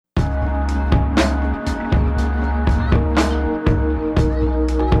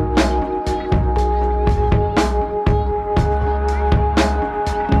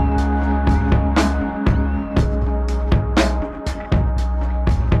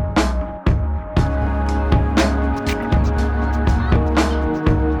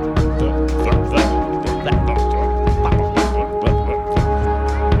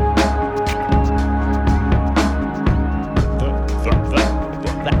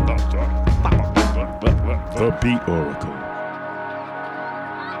The Beat Oracle.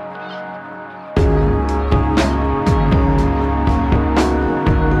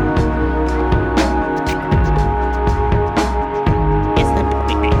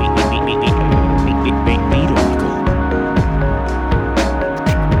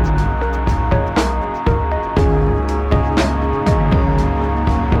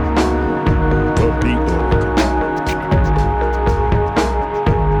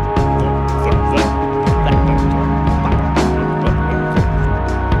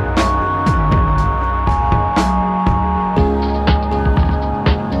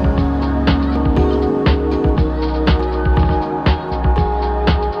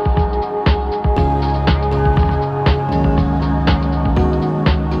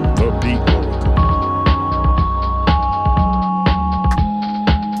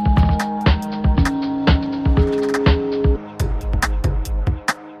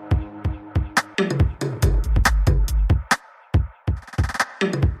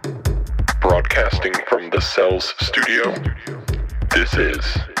 Broadcasting from the Cells studio, this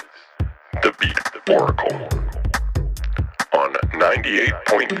is The Beat Oracle on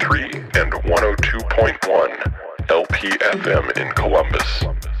 98.3 and 102.1 LPFM in Columbus.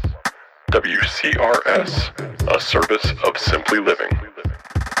 WCRS, a service of Simply Living.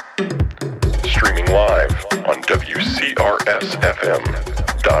 Streaming live on WCRSFM.org.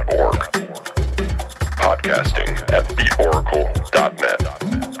 Podcasting at beatoracle.net.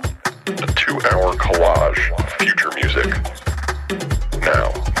 A 2-hour collage of future music.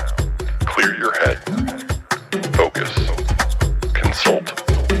 Now, clear your head. Focus. Consult.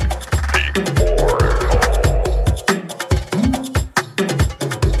 The Oracle.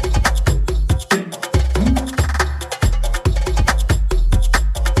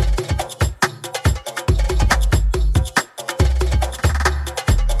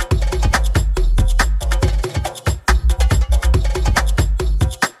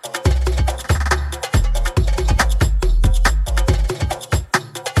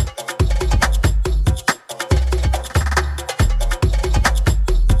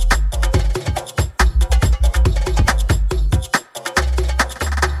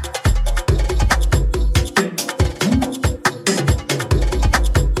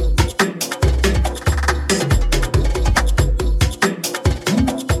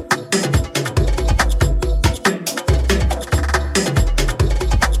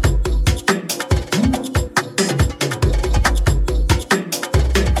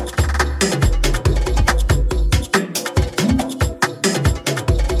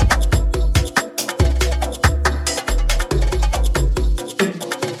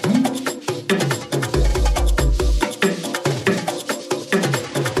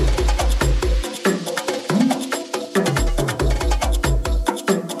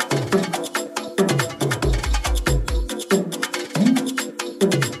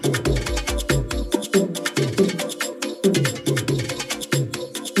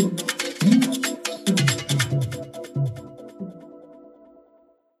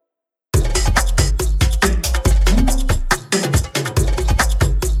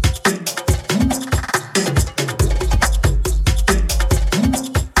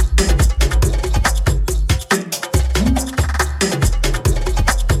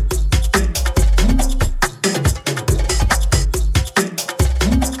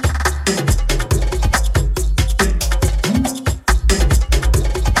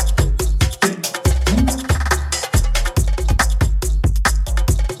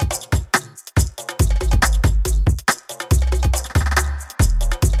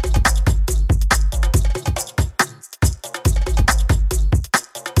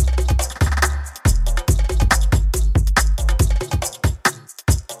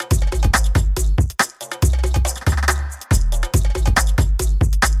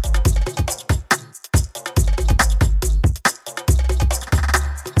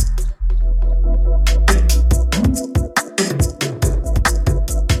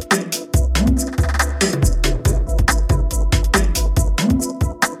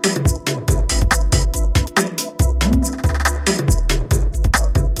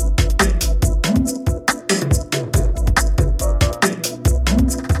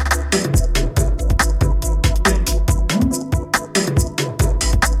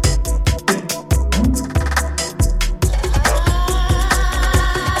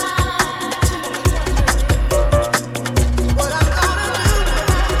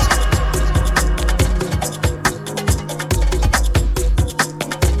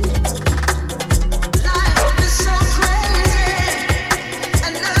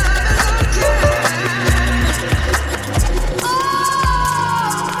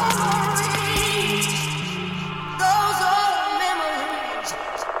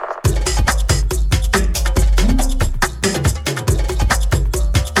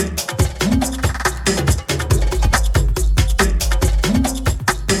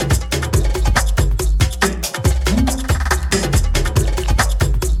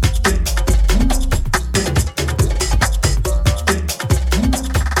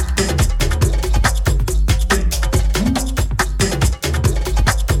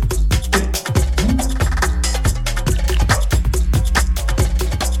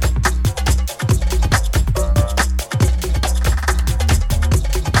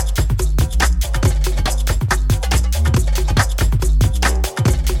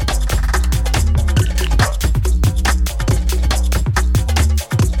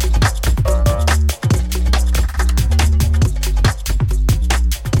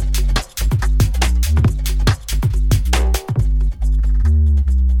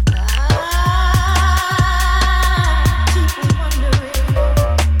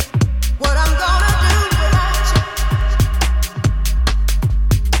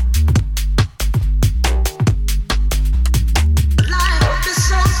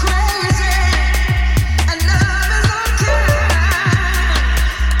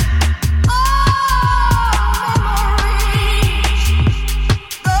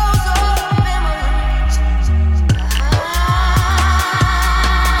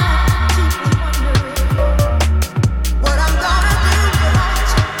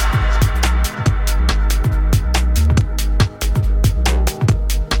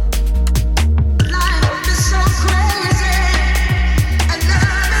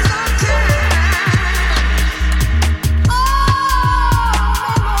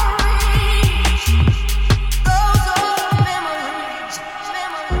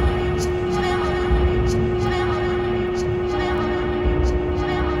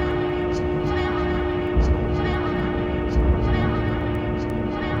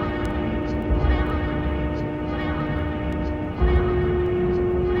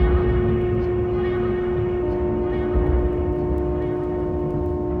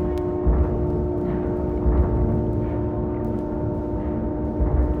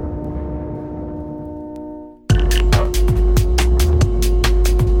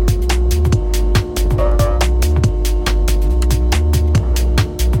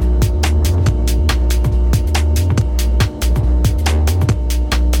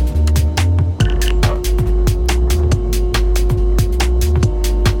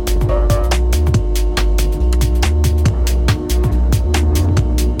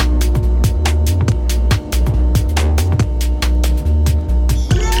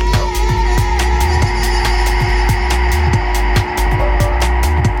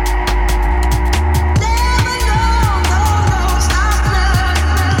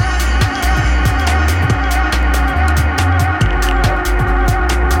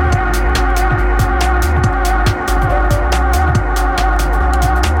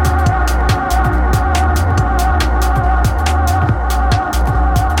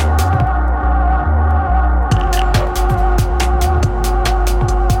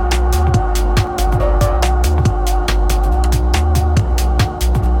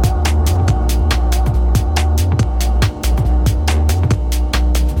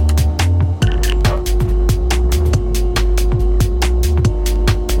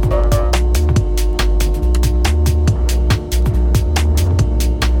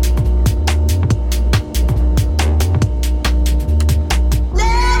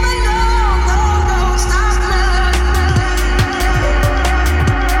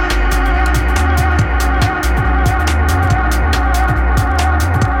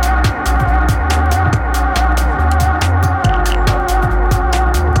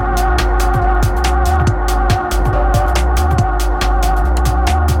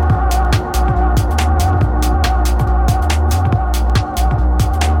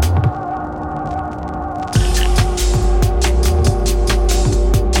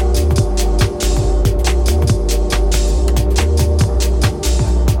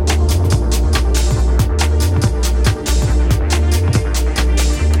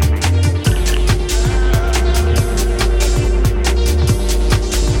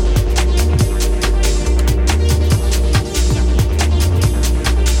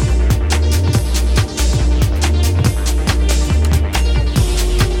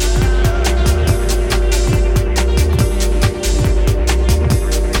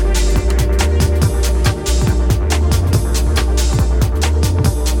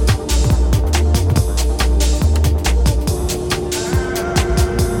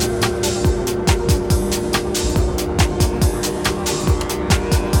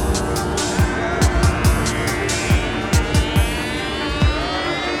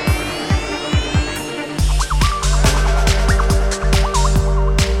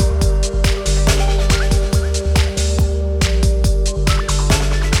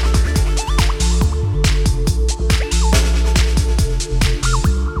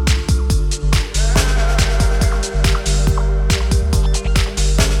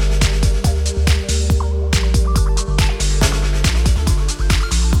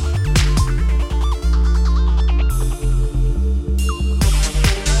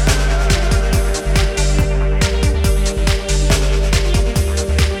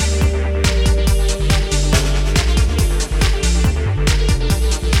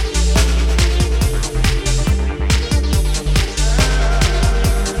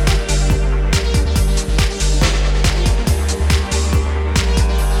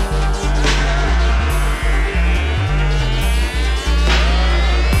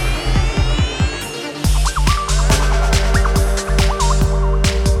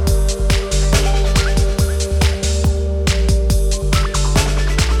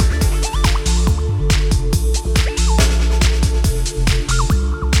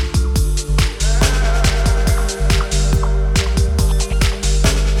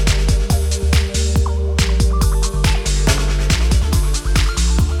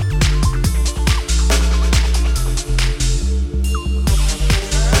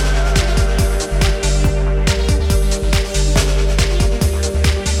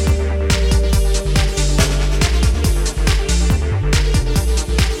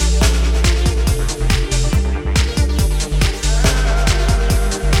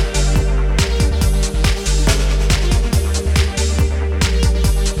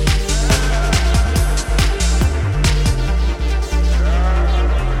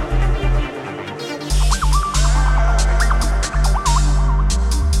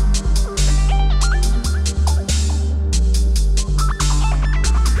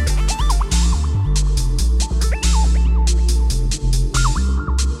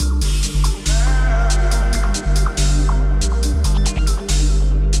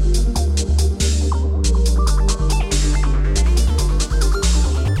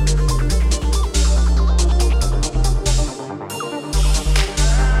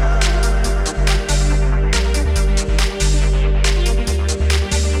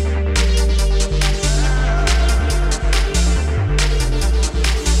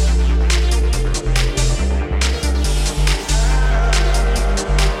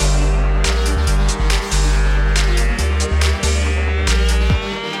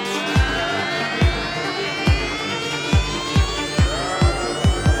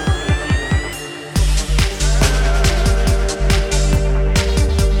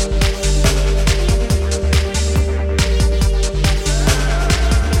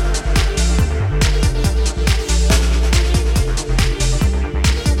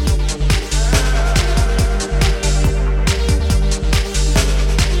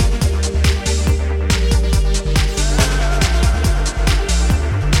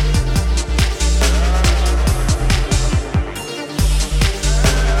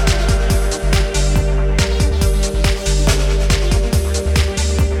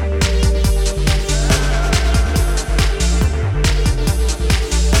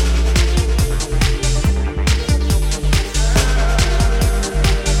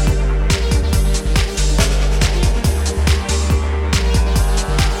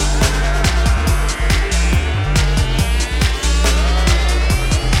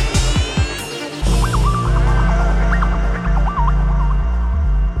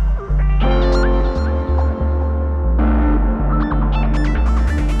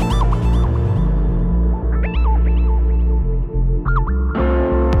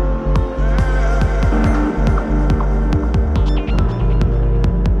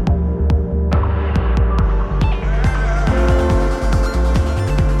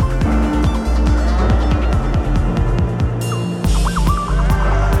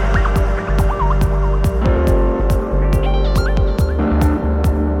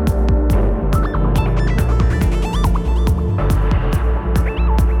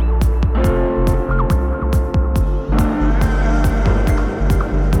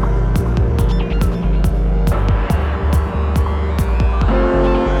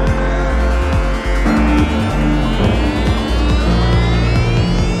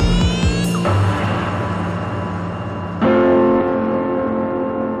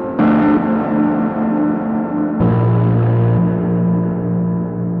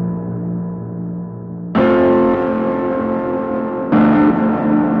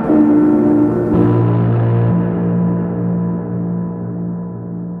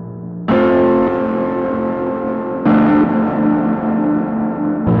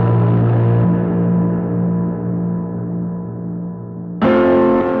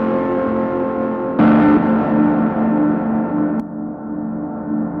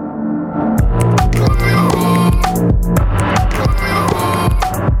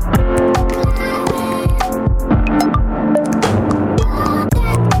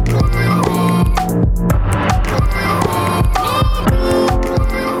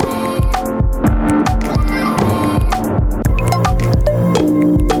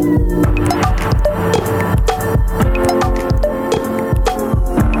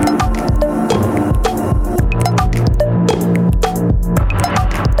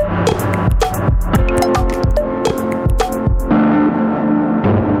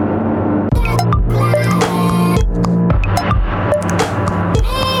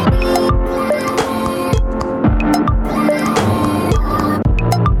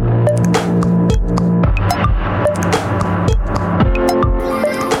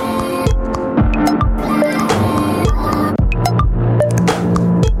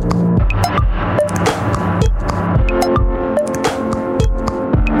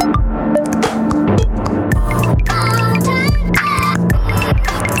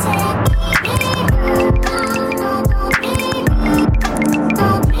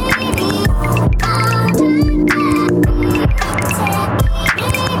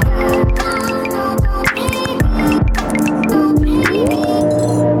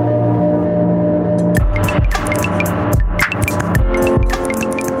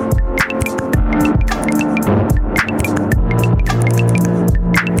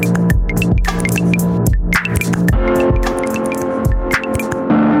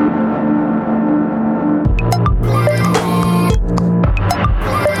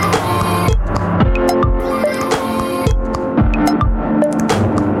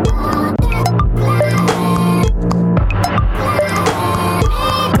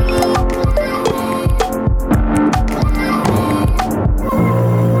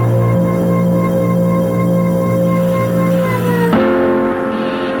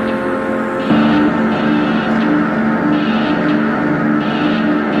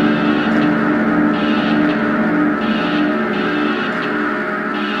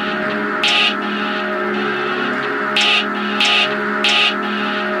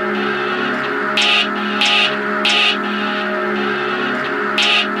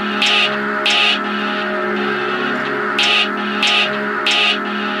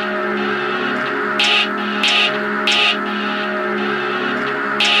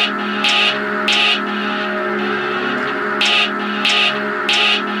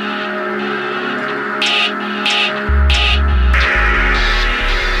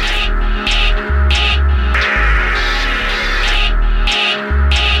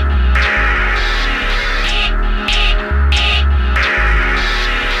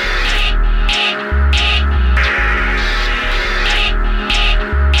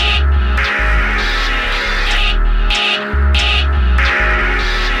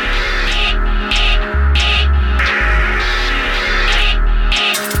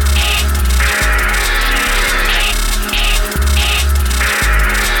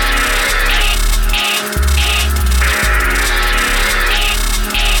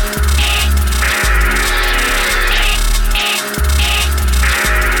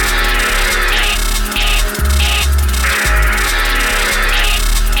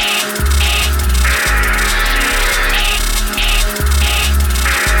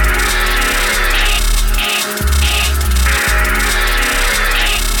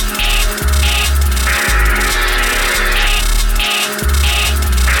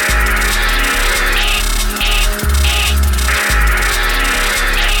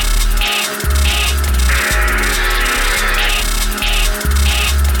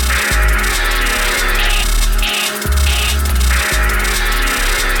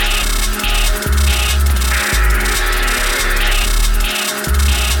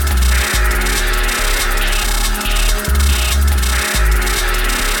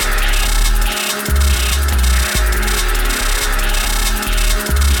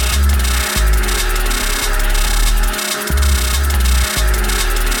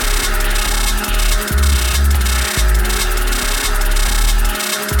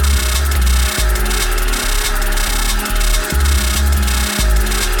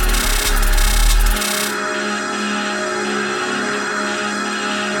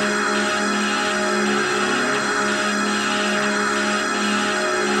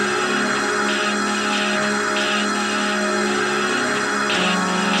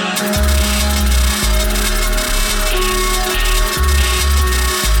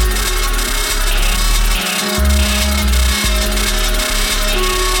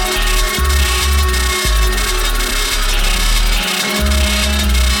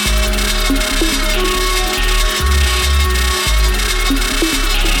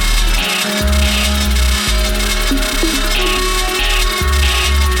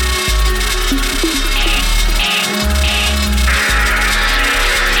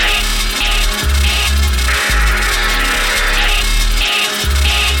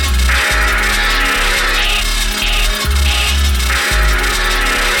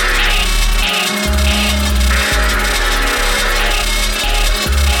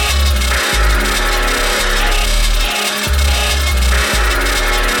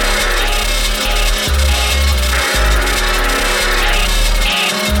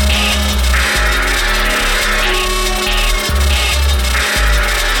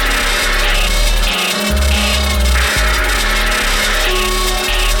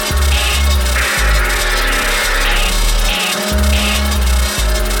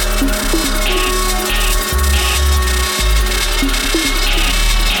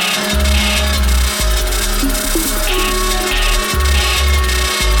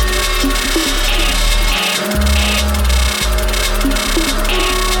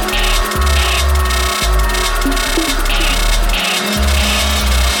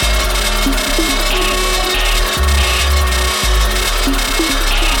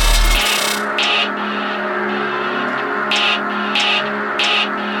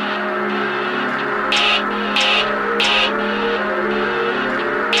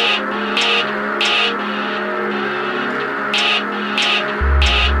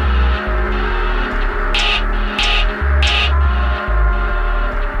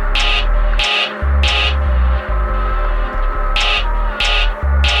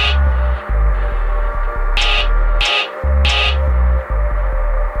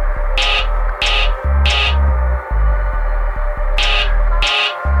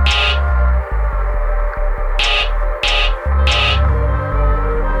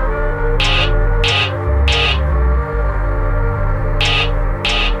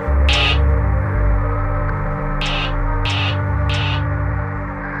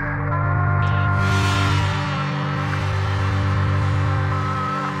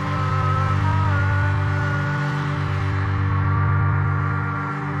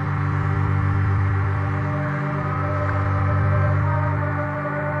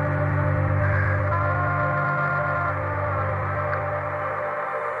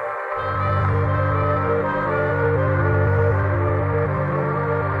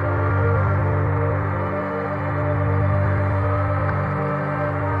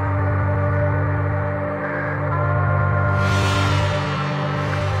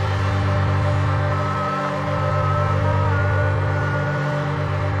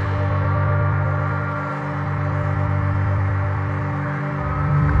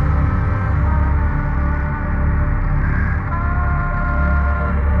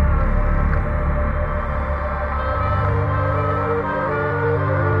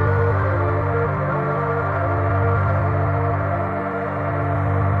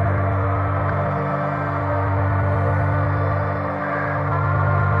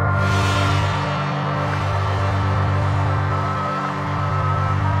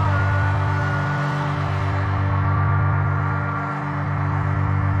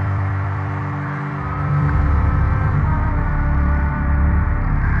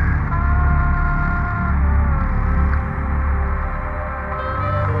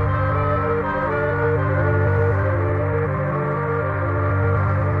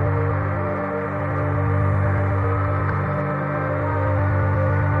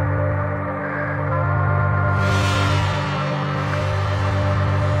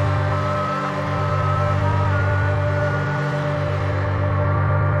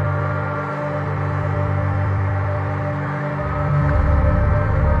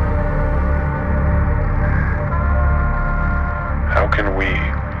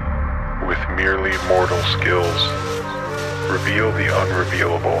 with merely mortal skills, reveal the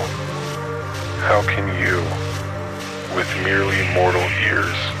unrevealable? How can you, with merely mortal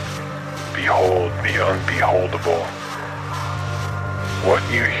ears, behold the unbeholdable? What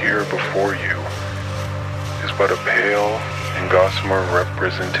you hear before you is but a pale and gossamer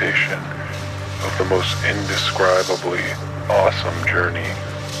representation of the most indescribably awesome journey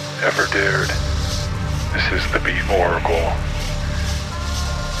ever dared. This is the Beat Oracle.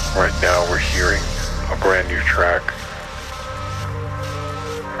 Right now we're hearing a brand new track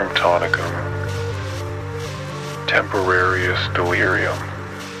from Tonikom, Temporarious Delirium,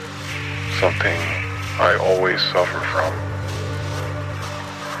 something I always suffer from.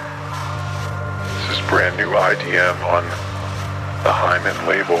 This is brand new IDM on the Hyman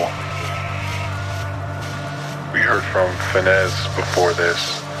label. We heard from Finesse before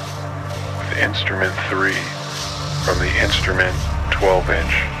this with Instrument 3 from the Instrument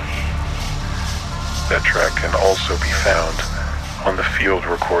 12-inch. That track can also be found on the Field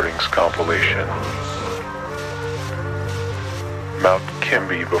Recordings compilation. Mount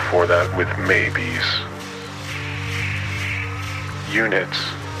Kimbie before that with Maybes. Units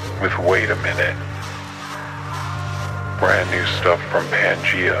with Wait a Minute. Brand new stuff from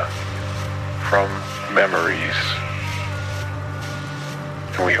Pangea, from Memories.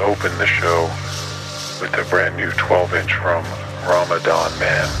 And we open the show with a brand new 12-inch from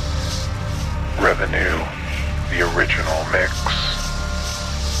Ramadanman, Revenue, the original mix.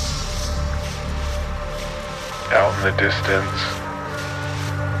 Out in the distance,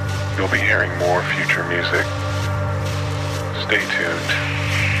 you'll be hearing more future music. Stay tuned.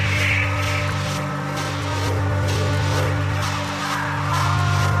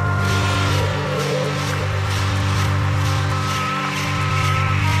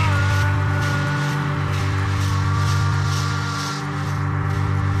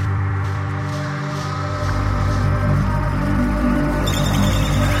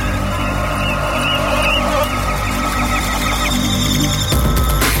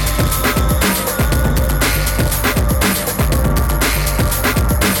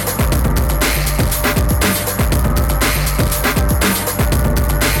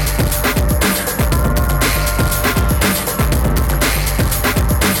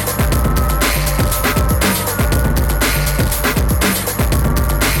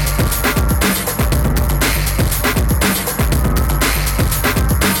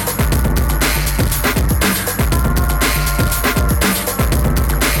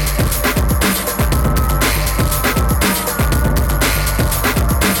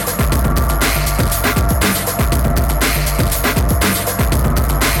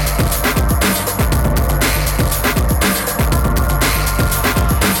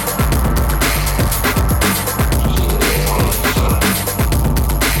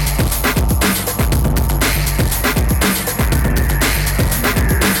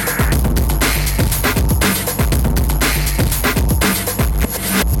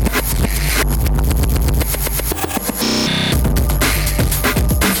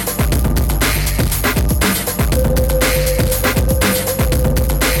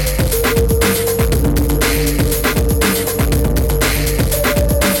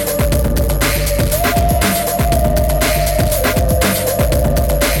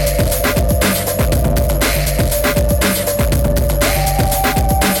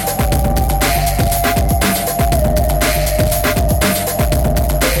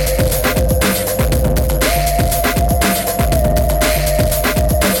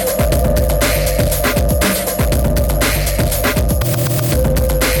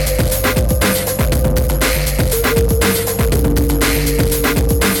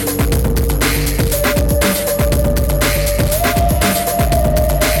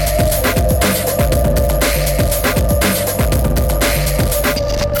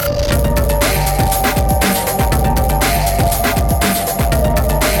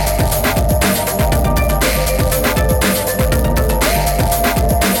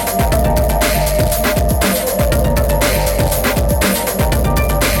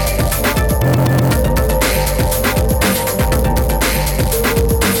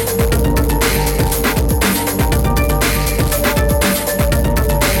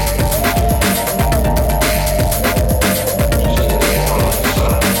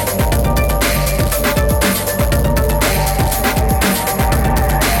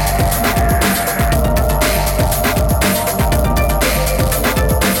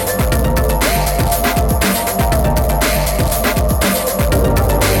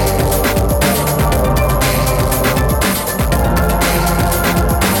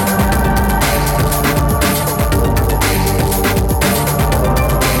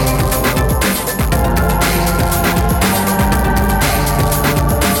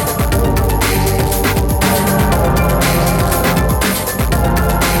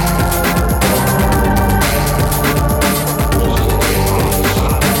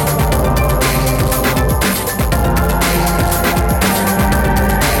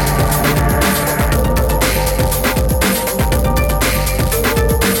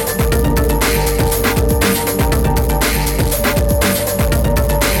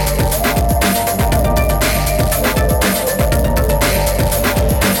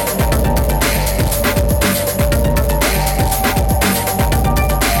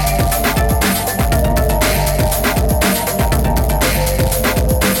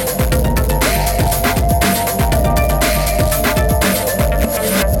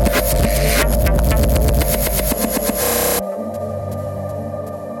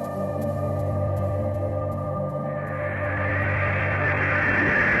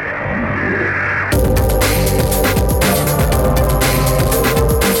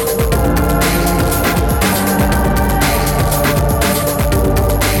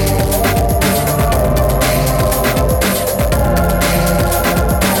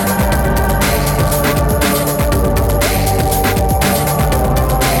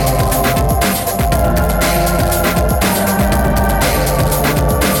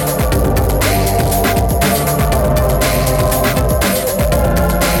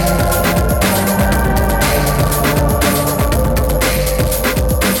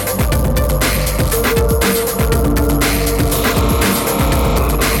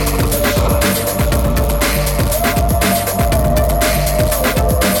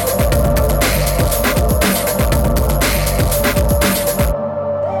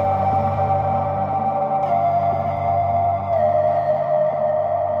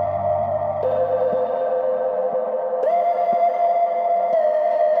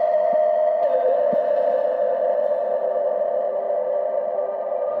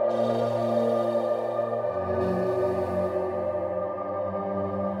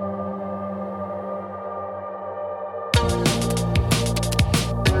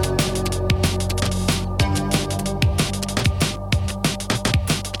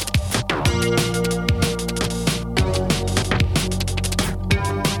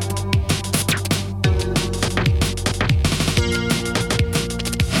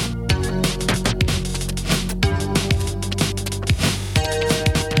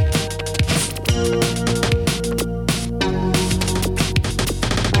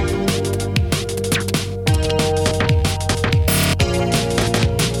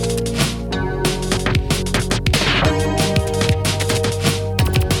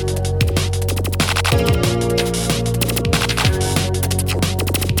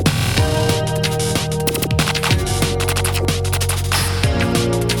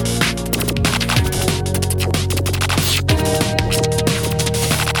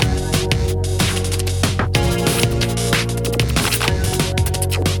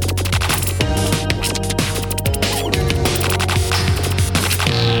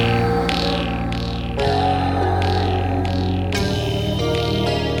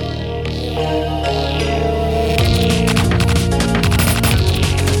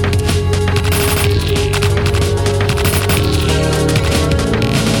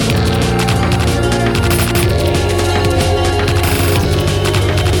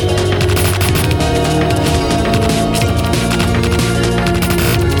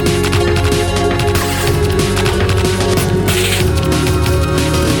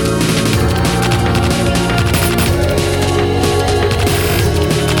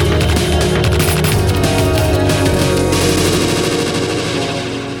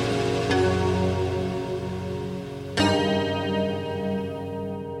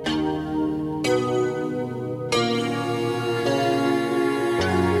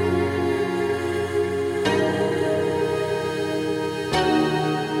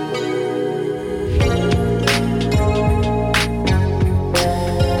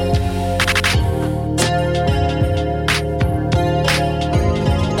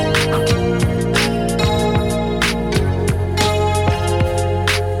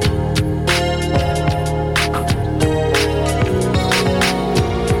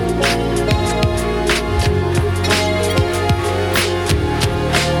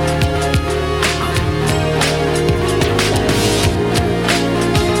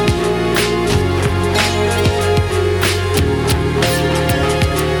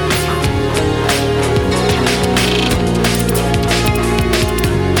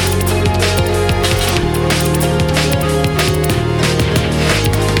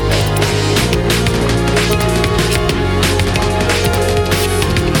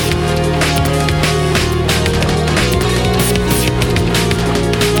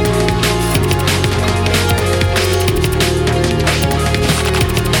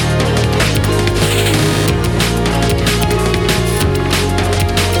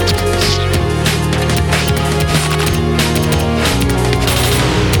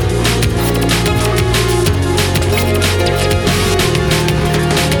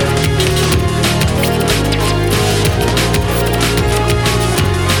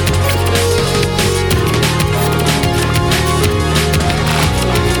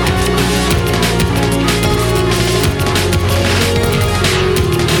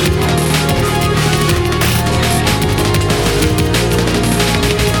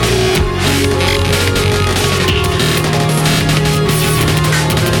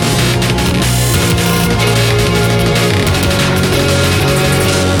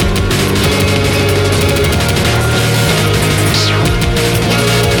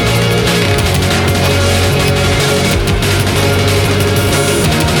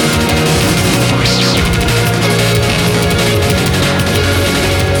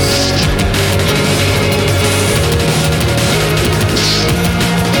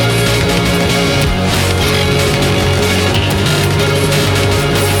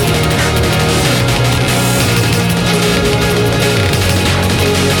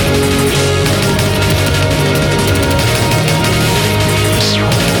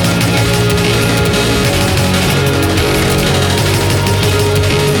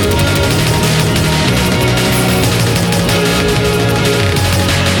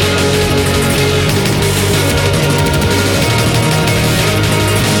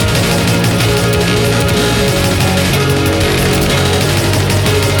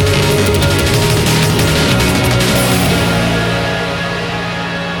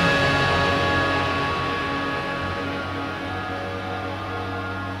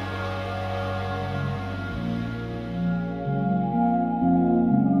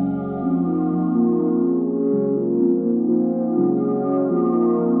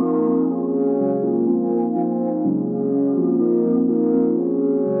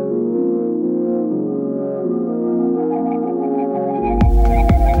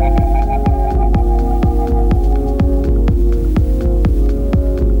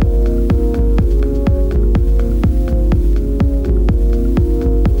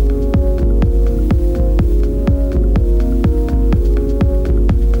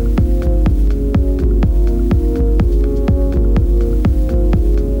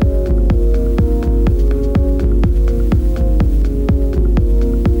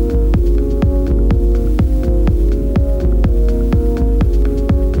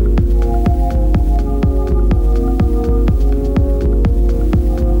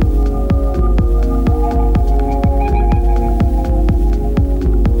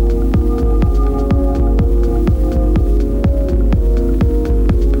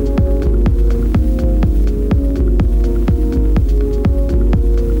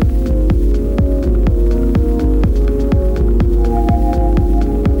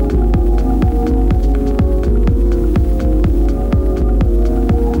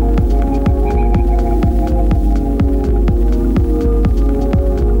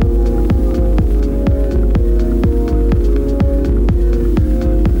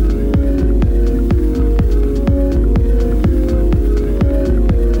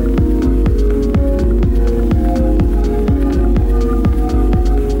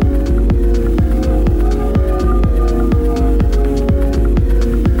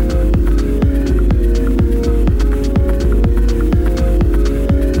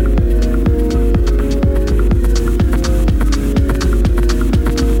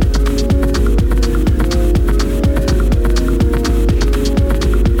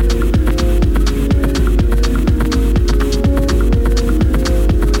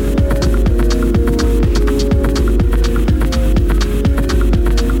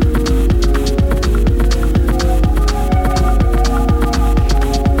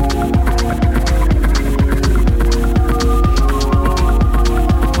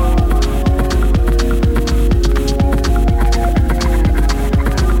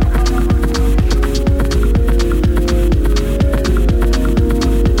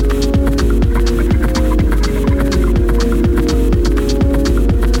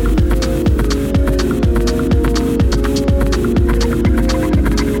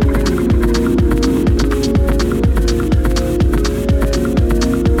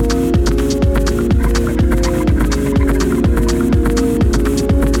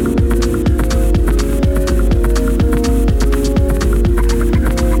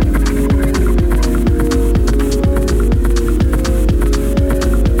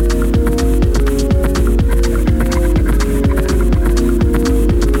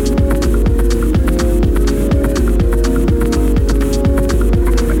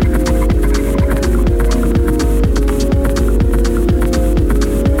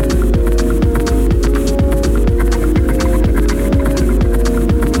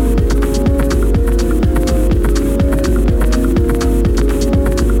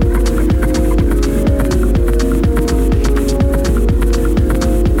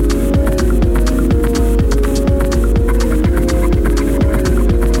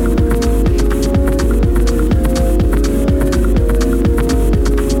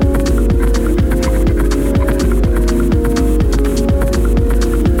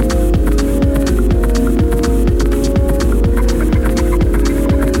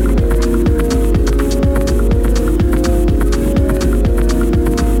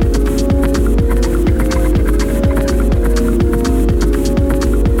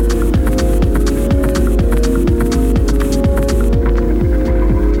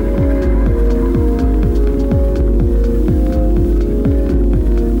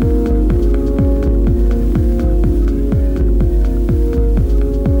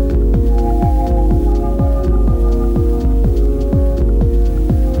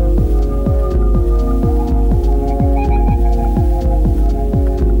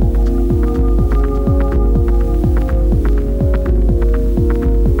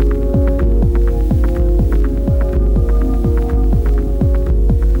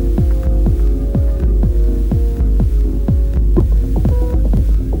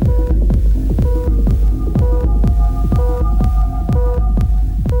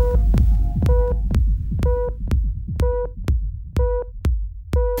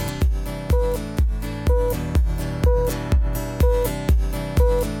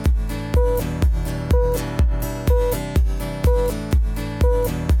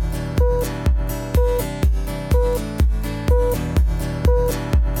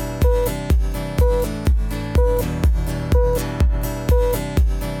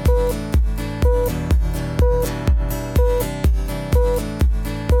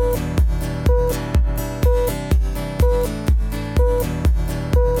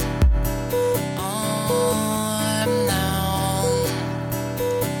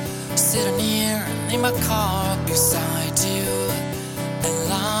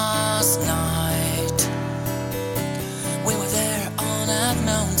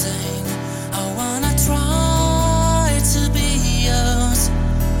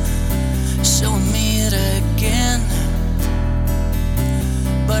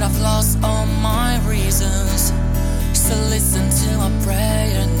 So listen to my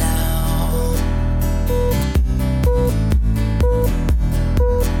prayer now.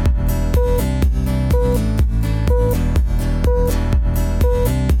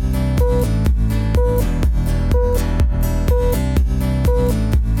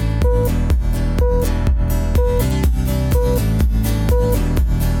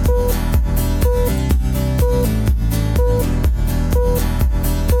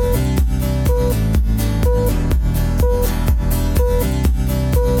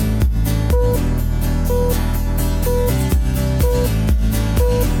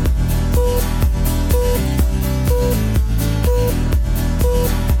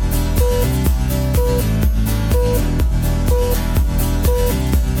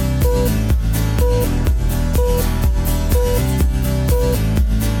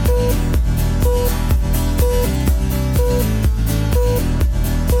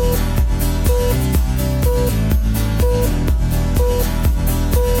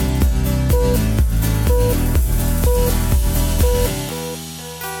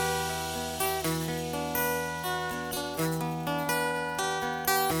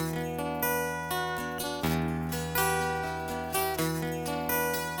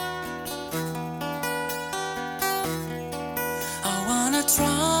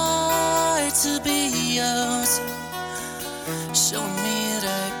 Try to be yours, show me it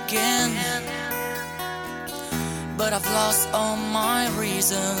again. But I've lost all my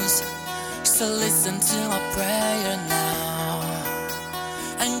reasons, so listen to my prayer now.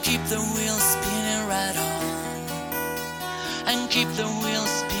 And keep the wheel spinning right on. And keep the wheel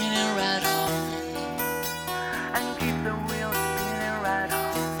spinning right on. And keep the wheel spinning right on.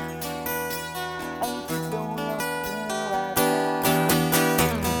 And keep the wheel spinning right on.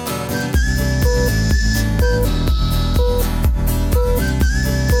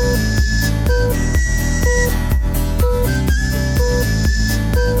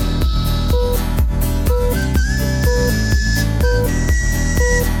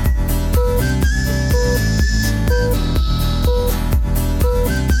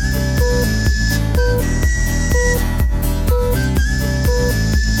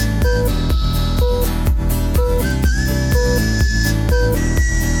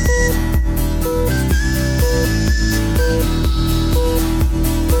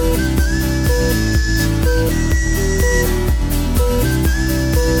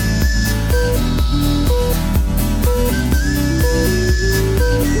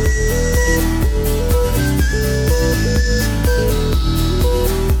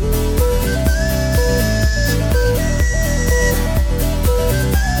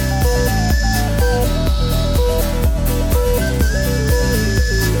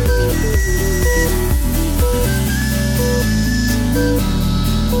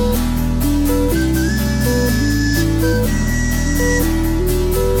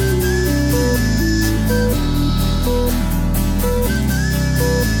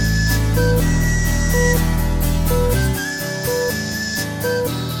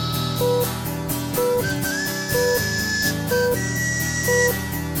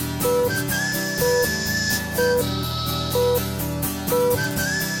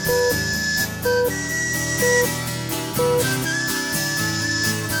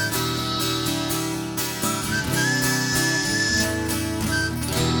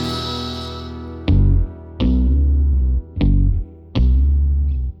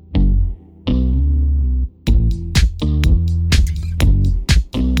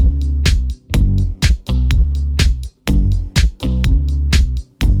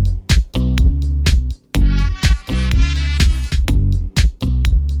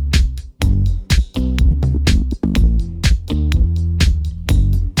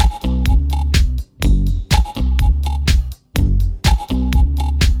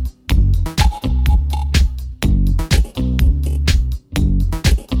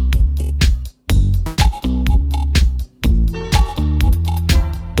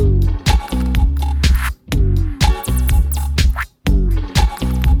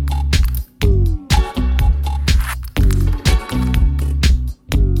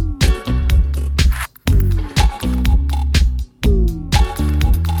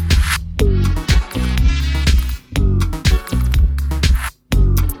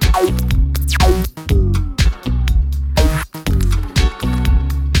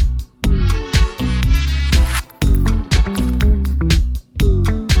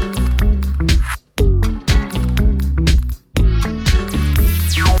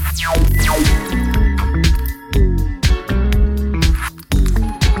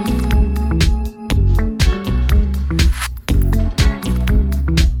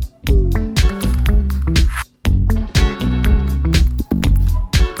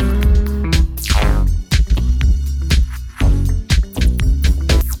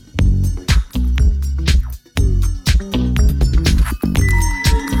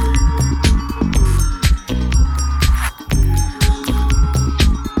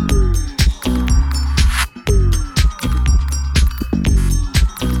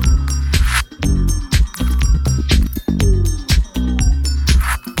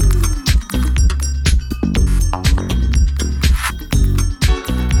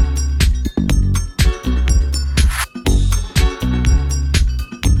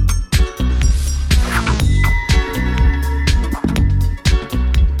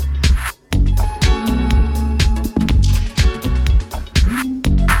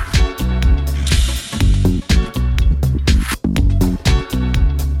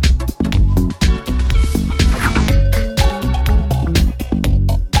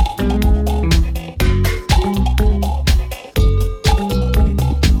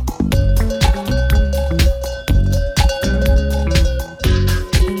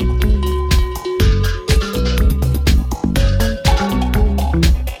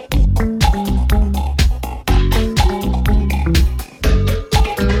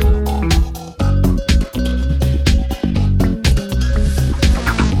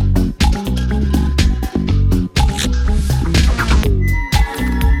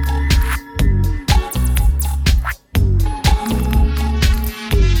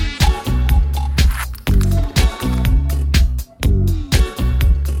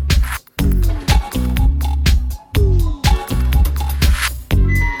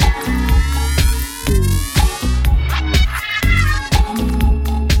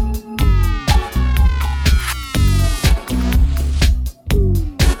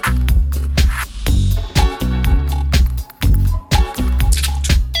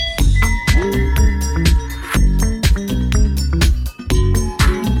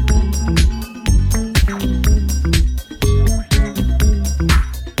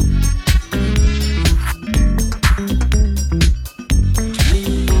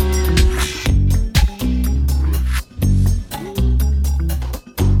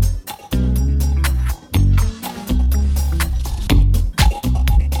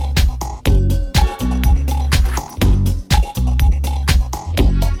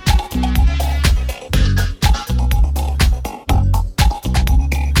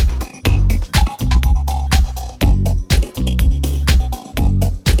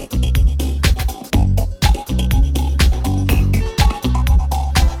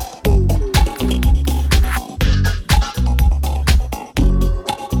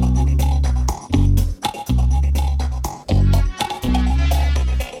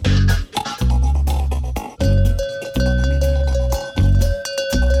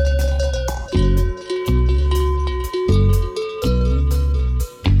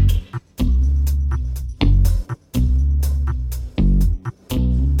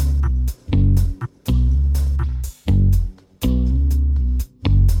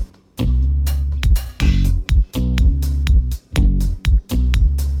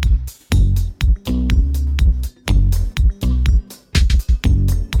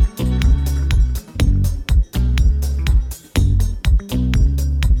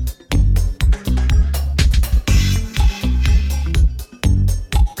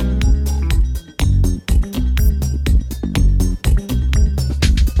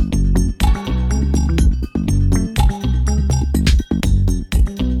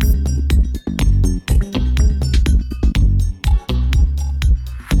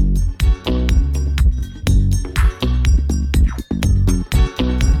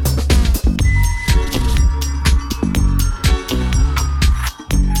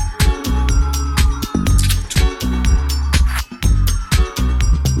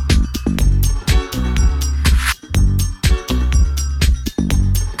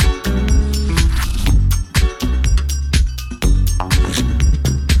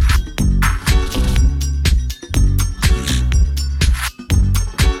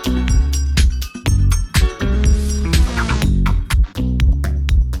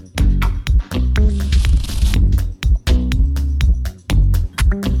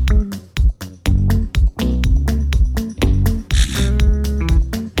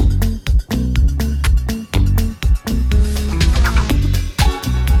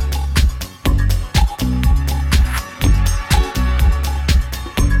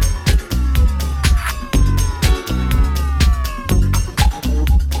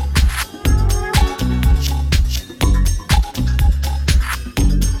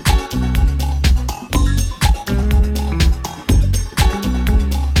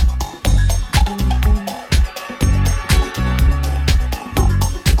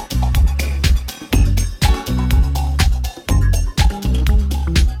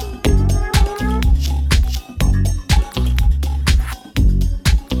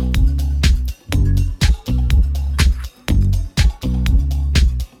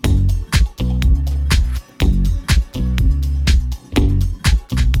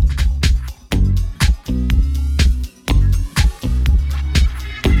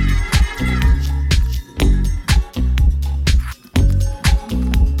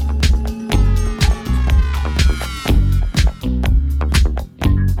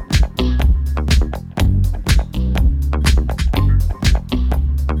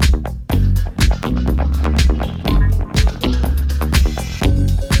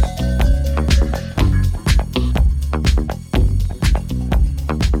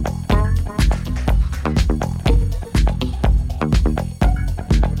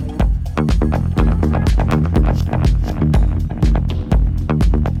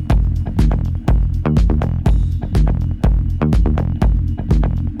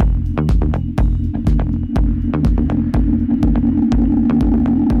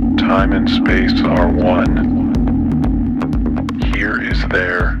 time and space are one. Here is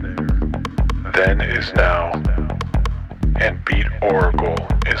there, then is now, and beat oracle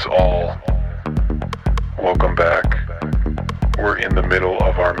is all. Welcome back. We're in the middle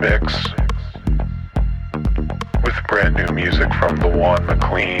of our mix with brand new music from the Juan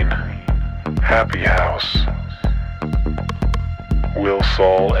McLean, Happy House, Will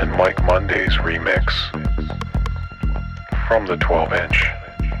Saul and Mike Monday's remix from the 12-inch.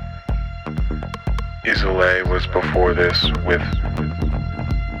 Isolee was before this with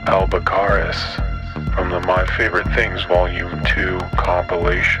Albacaris from the My Favorite Things Volume 2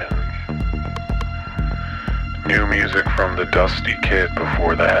 compilation. New music from the Dusty Kid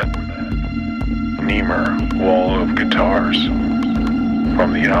before that. Niemer, Wall of Guitars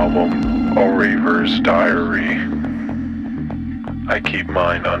from the album A Raver's Diary. I keep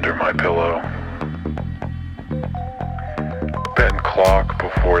mine under my pillow. Ben Clock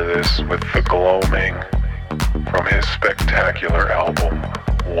before this with The Gloaming from his spectacular album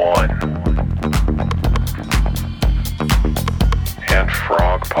One. And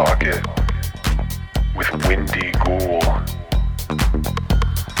Frog Pocket with Windy Ghoul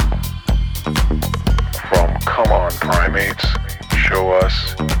from Come On Primates, Show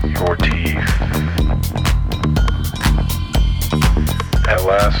Us Your Teeth. At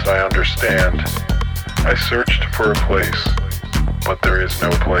last I understand. I searched for a place, but there is no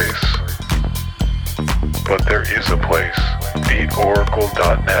place. But there is a place,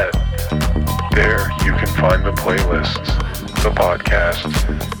 beatoracle.net. There you can find the playlists, the podcasts,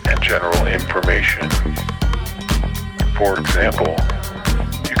 and general information. For example,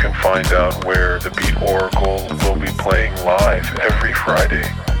 you can find out where the Beat Oracle will be playing live every Friday.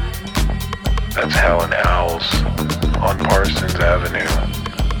 That's Hal and Owls on Parsons Avenue.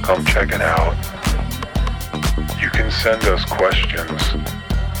 Come check it out. You can send us questions.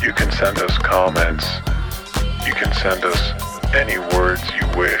 You can send us comments. You can send us any words you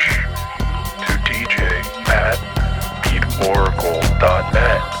wish to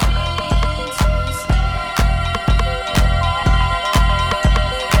dj@beatoracle.net.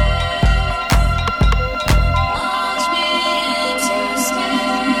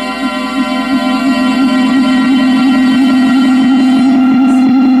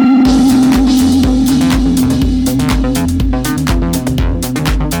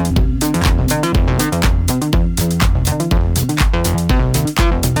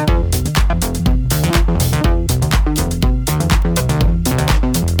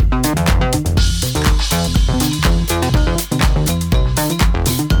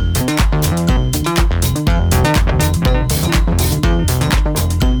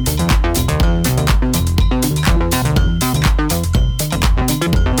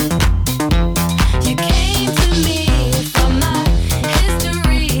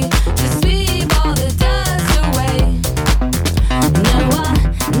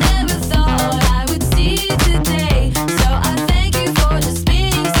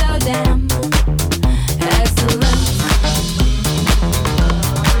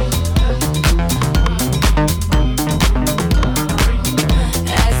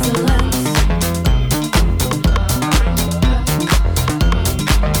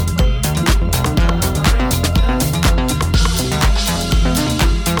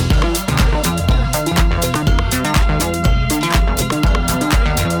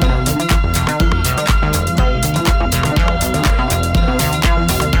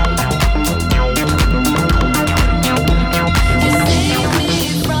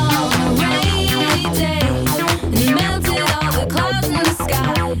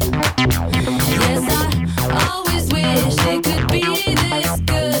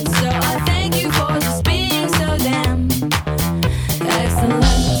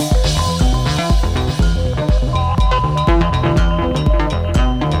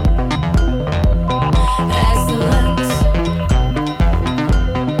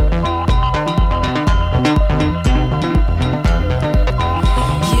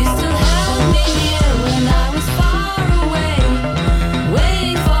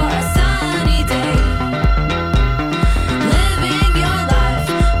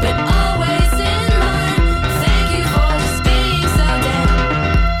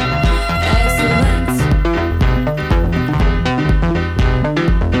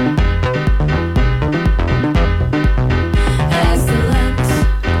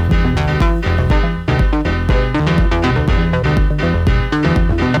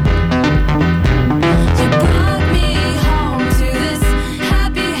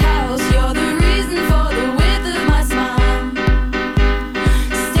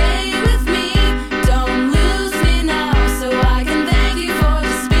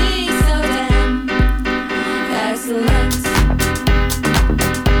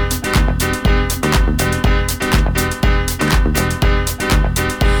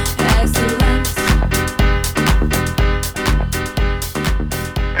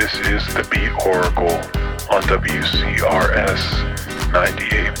 This is the Beat Oracle on WCRS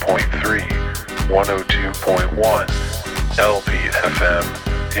 98.3, 102.1, LPFM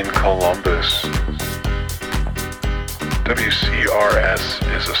in Columbus. WCRS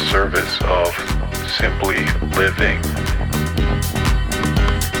is a service of Simply Living.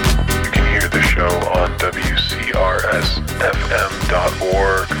 You can hear the show on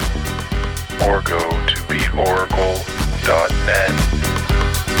WCRSFM.org or go to beatoracle.net.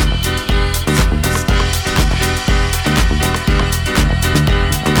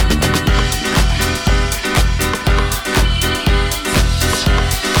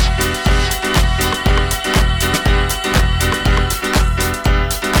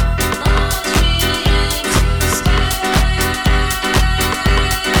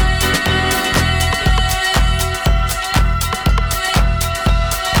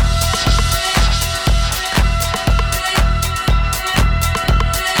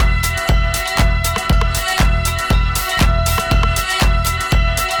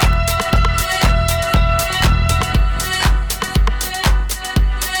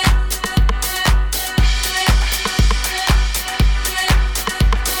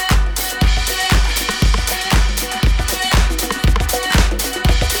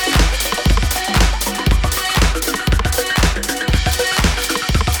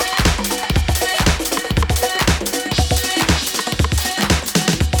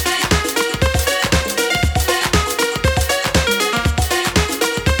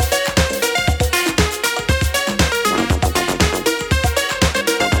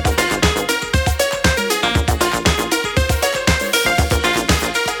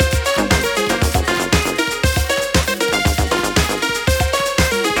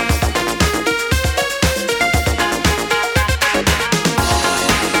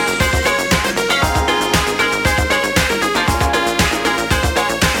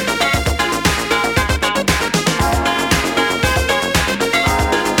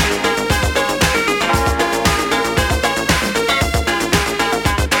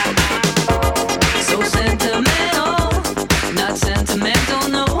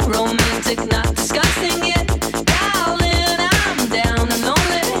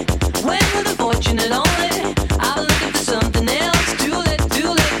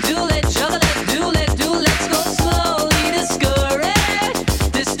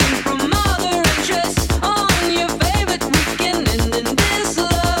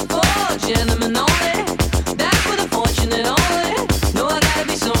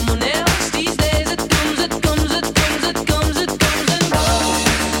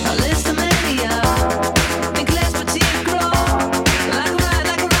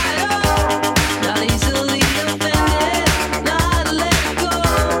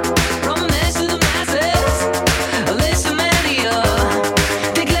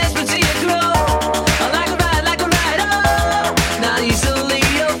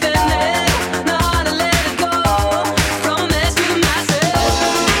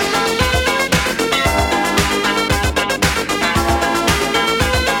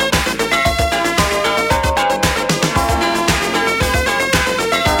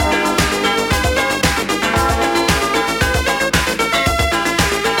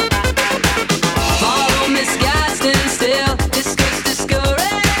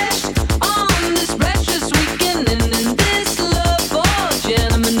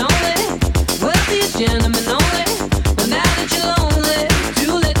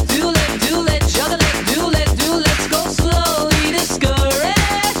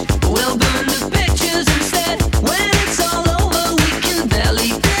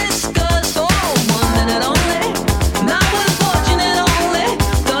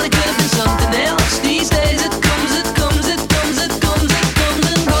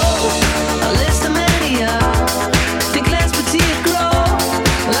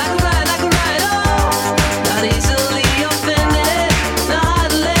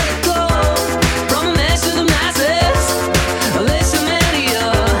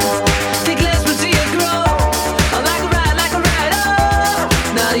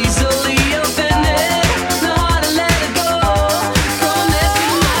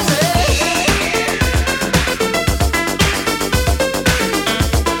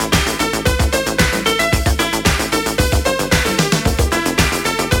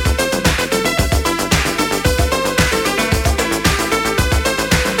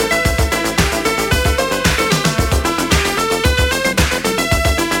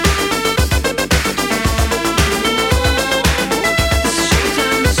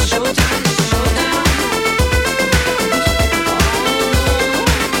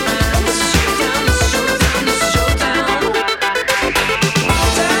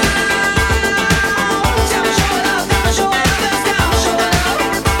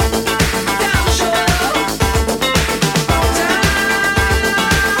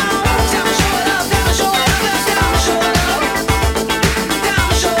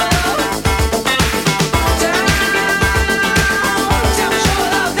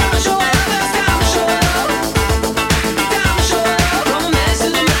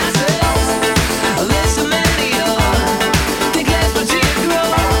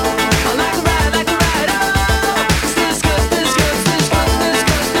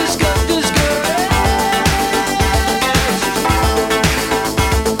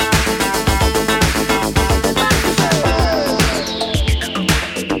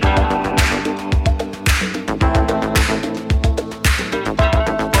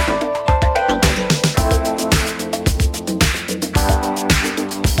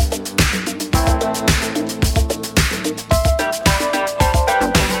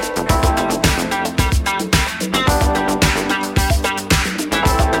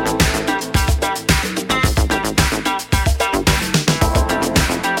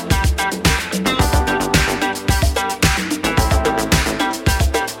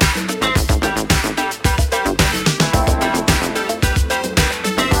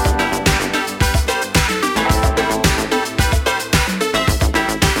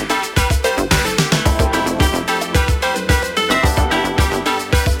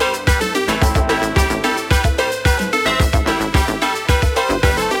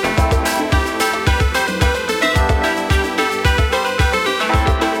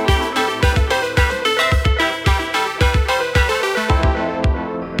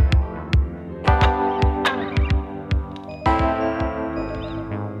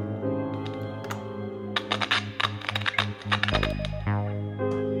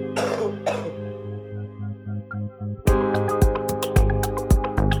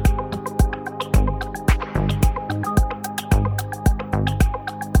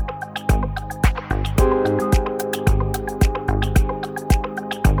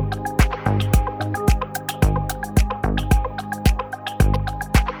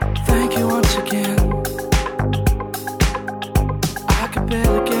 again. I could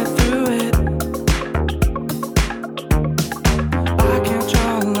barely get through it. I can't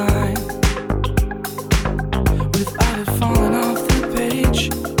draw a line without it falling off the page.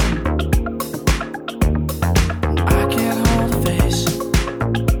 I can't hold a face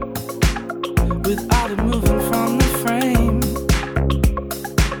without it moving from the frame.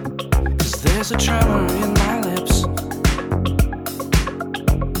 'Cause there's a tremor in my lips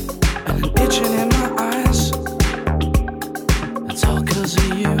and an itching in my eyes. It's all 'cause of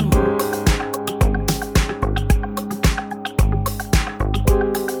you.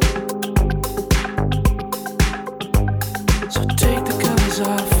 So take the covers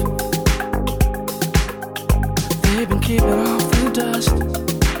off. They've been keeping off the dust.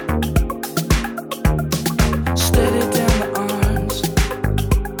 Steady down the arms.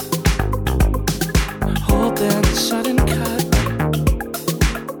 Hold down the sudden cut.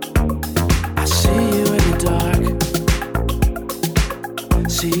 I see you in the dark.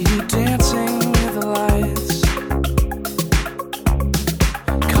 See you dancing with the lights.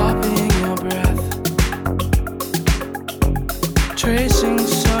 Copying your breath. Tracing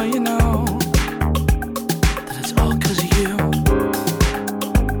so you know that it's all 'cause of you.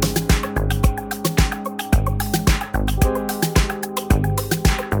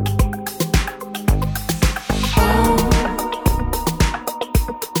 Oh,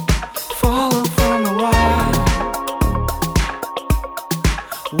 follow from the wild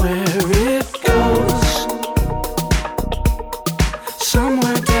where it goes.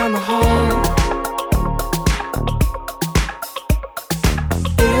 Somewhere down the hall.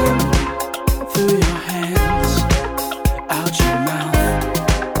 In through your hands, out your mouth,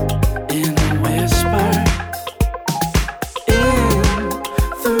 in a whisper. In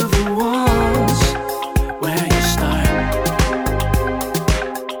through the walls, where you start.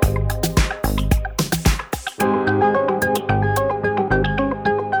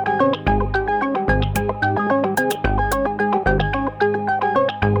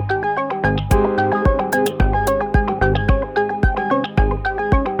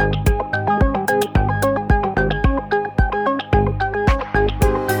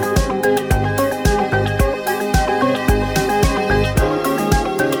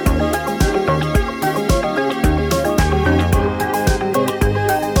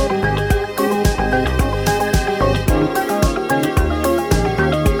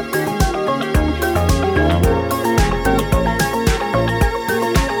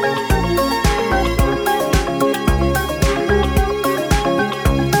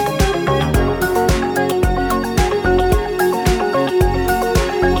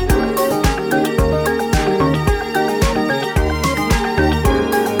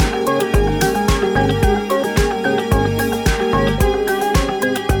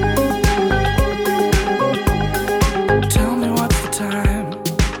 Tell me what's the time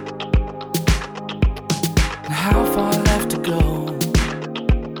and how far left to go.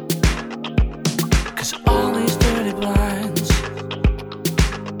 'Cause all these dirty blinds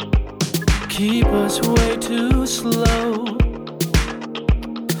keep us way too slow.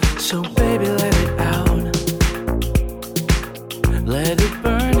 So baby, let it out. Let it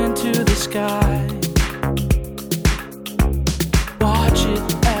burn into the sky. Watch it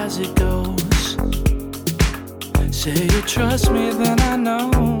as it goes. Say you trust me, then I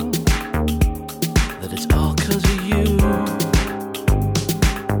know that it's all 'cause of you.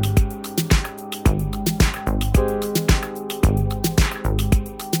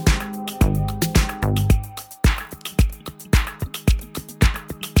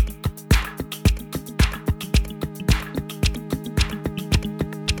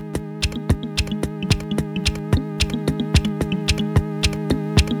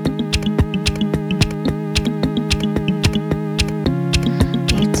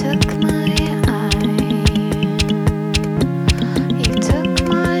 It's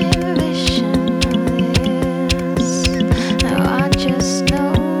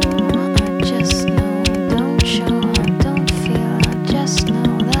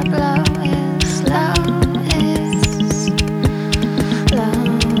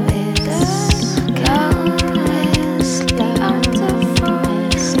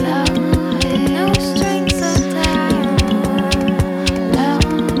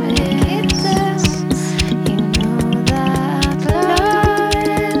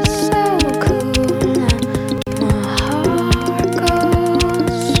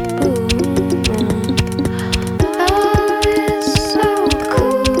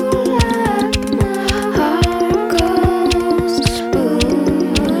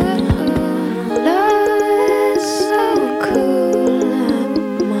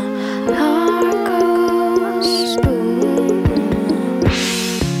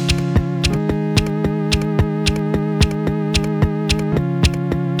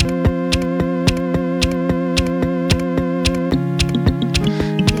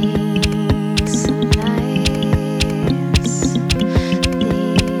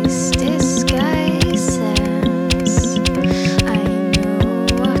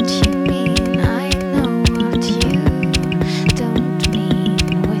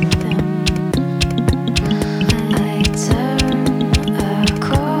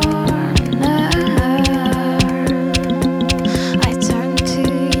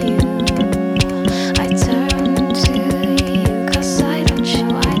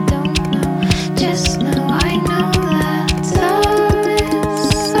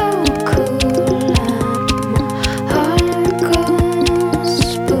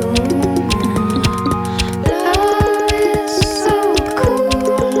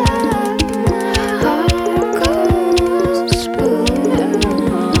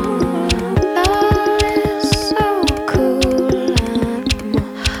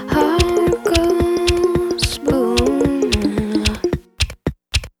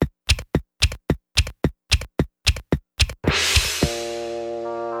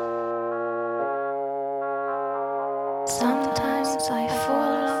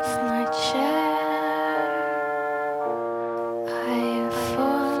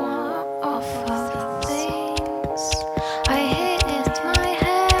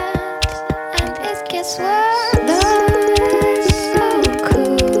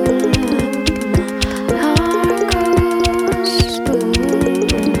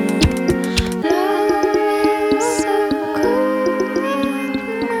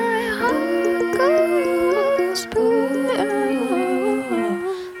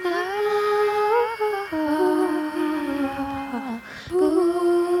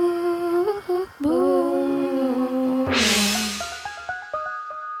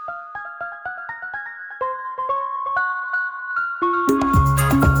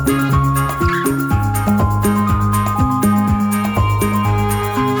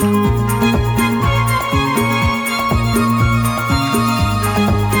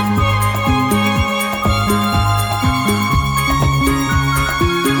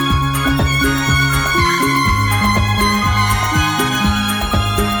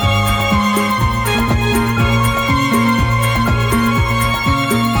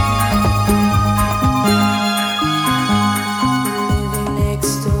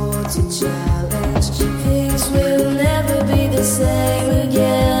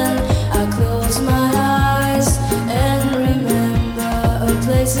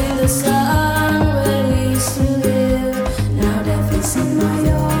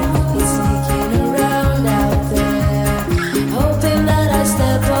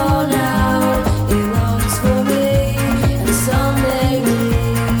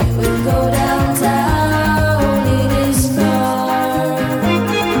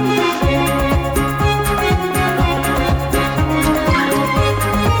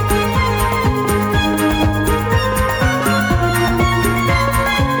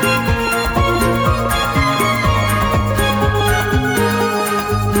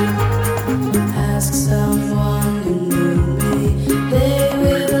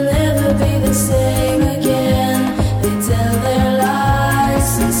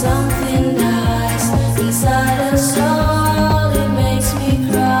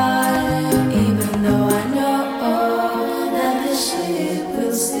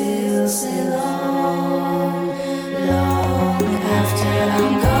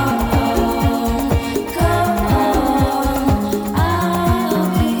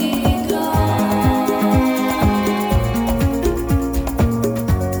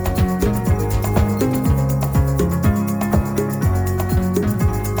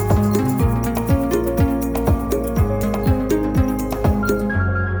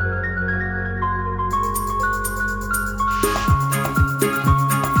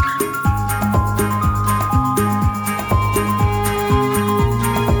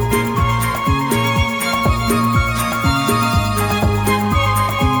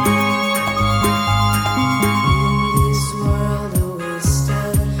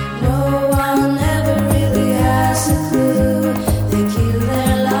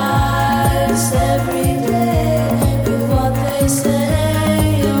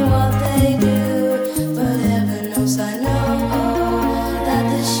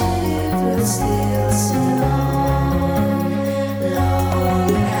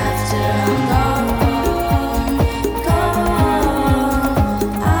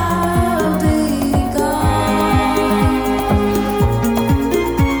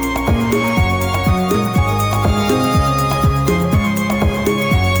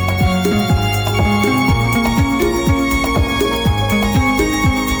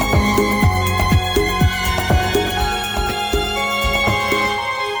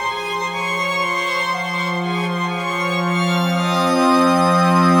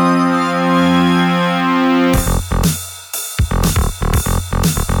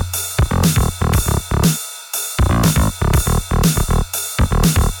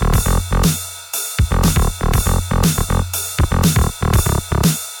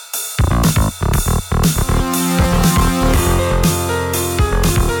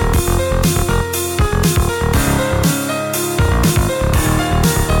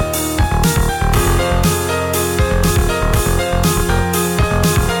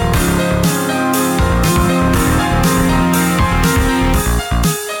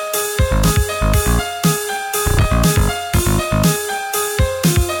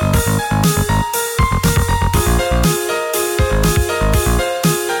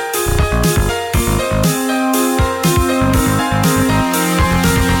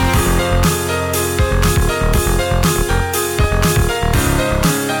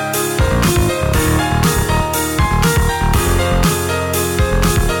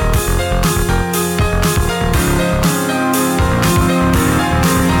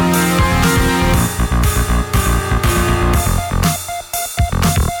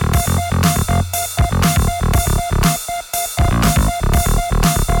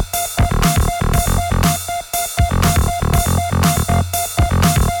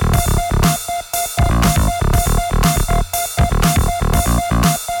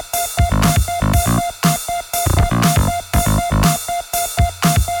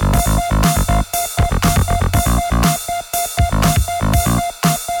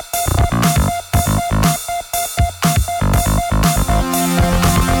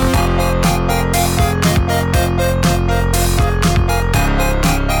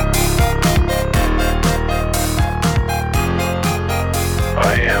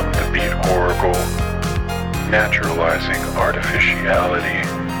naturalizing artificiality.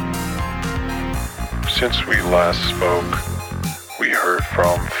 Since we last spoke, we heard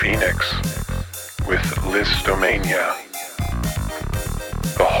from Phoenix with Listomania.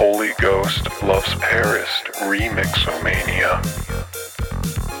 The Holy Ghost Loves Paris Remixomania.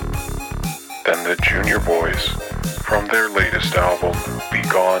 Then the Junior Boys from their latest album,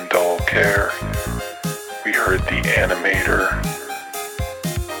 Begone Dull Care. We heard The Animator.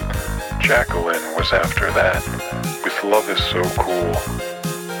 Jacqueline was after that with Love Is So Cool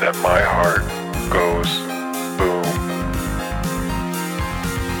That My Heart Goes Boom.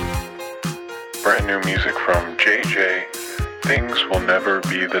 Brand new music from JJ, Things Will Never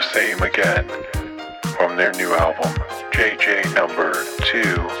Be the Same Again, from their new album, JJ Number 2.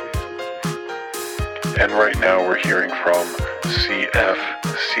 And right now we're hearing from CF.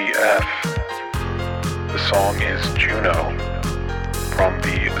 The song is Juno, from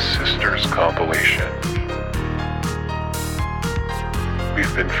the Sisters compilation.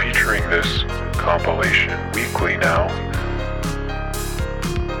 We've been featuring this compilation weekly now,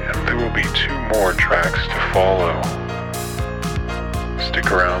 and there will be 2 more tracks to follow.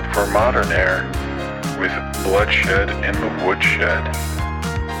 Stick around for Modern Air with Bloodshed in the Woodshed,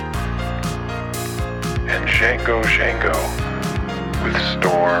 and Django with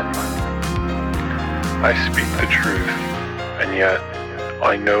Storm. I speak the truth, and yet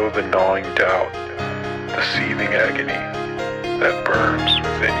I know the gnawing doubt, the seething agony that burns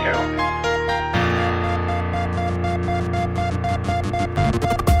within you.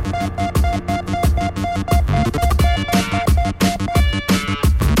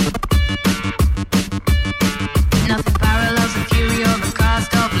 Nothing parallels the fury or the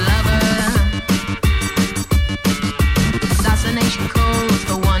cost of lover. Assassination calls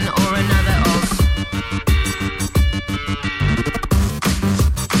for one or another of.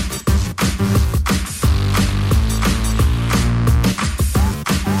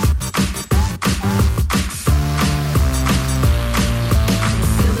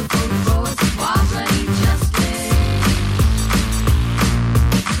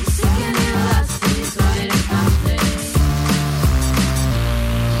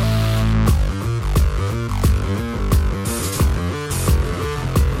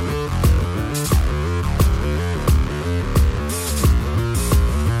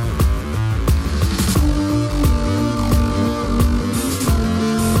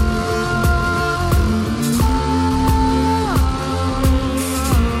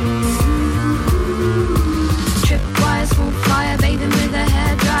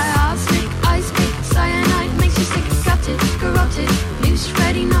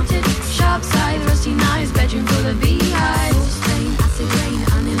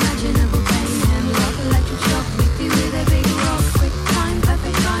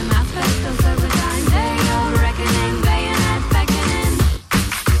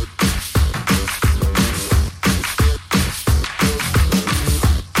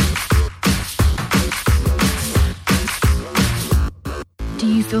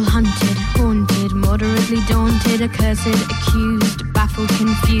 fiercely daunted, accursed, accused, baffled,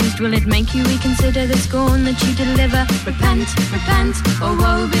 confused. Will it make you reconsider the scorn that you deliver? Repent, repent, or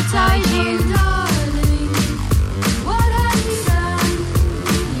woe betide you. Darling, what have you done?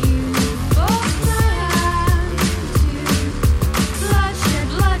 You forced my hand to bloodshed,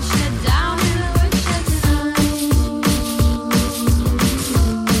 bloodshed, down in the woodshed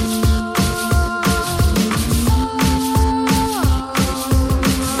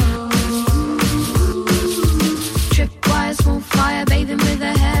Tripwires, small fire, bathing with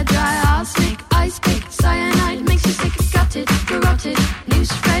a hairdryer, arsenic, ice pick, cyanide makes you sick, gutted, garroted,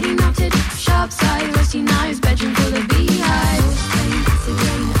 noose ready knotted, sharp side.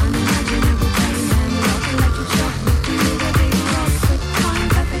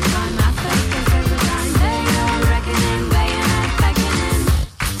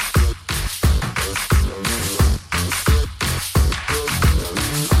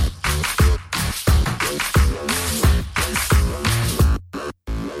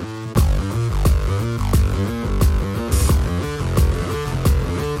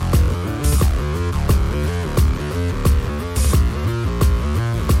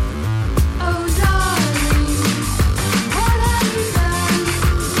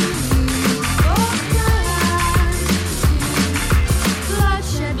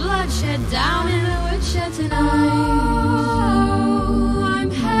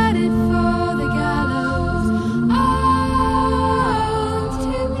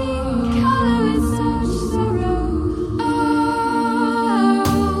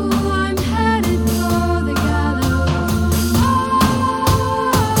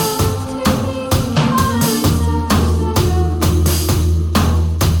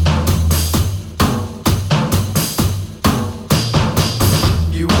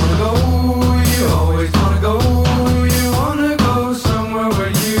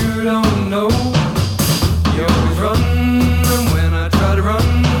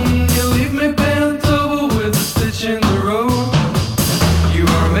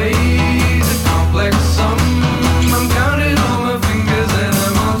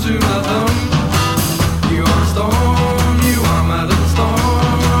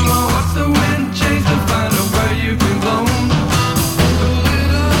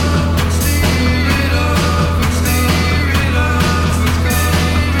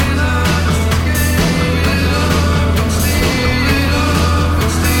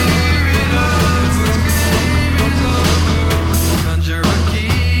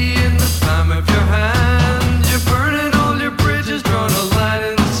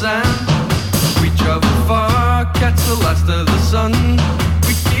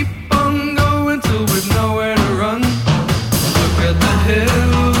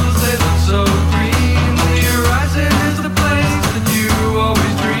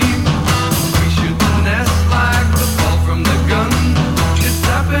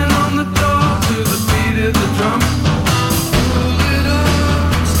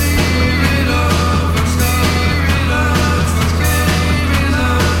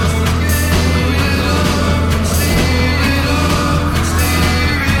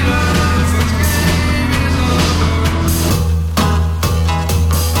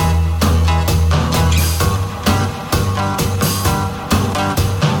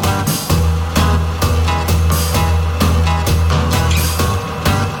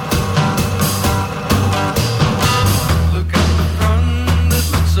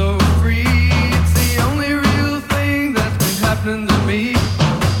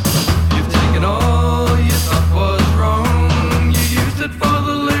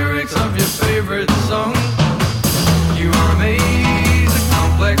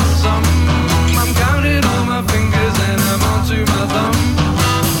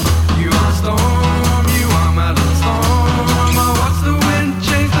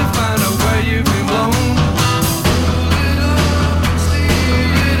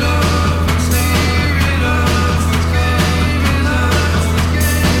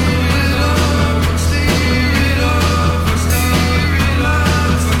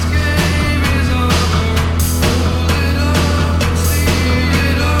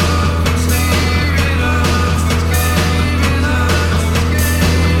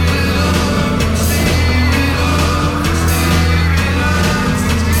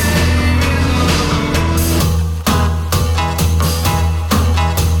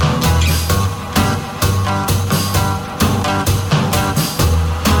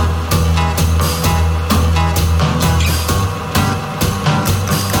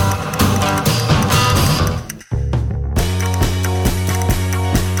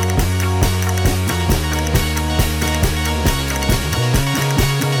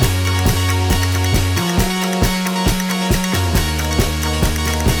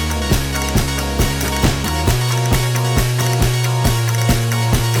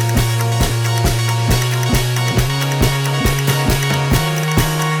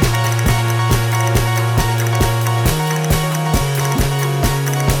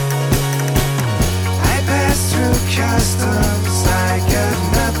 customs, I got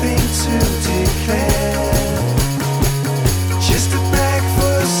nothing to declare. Just a bag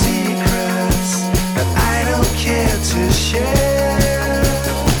full of secrets that I don't care to share.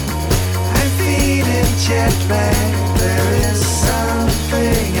 I'm feeling jet lag, there is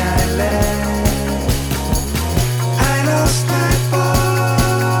something I lack. I lost my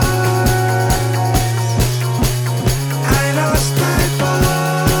voice, I lost my voice.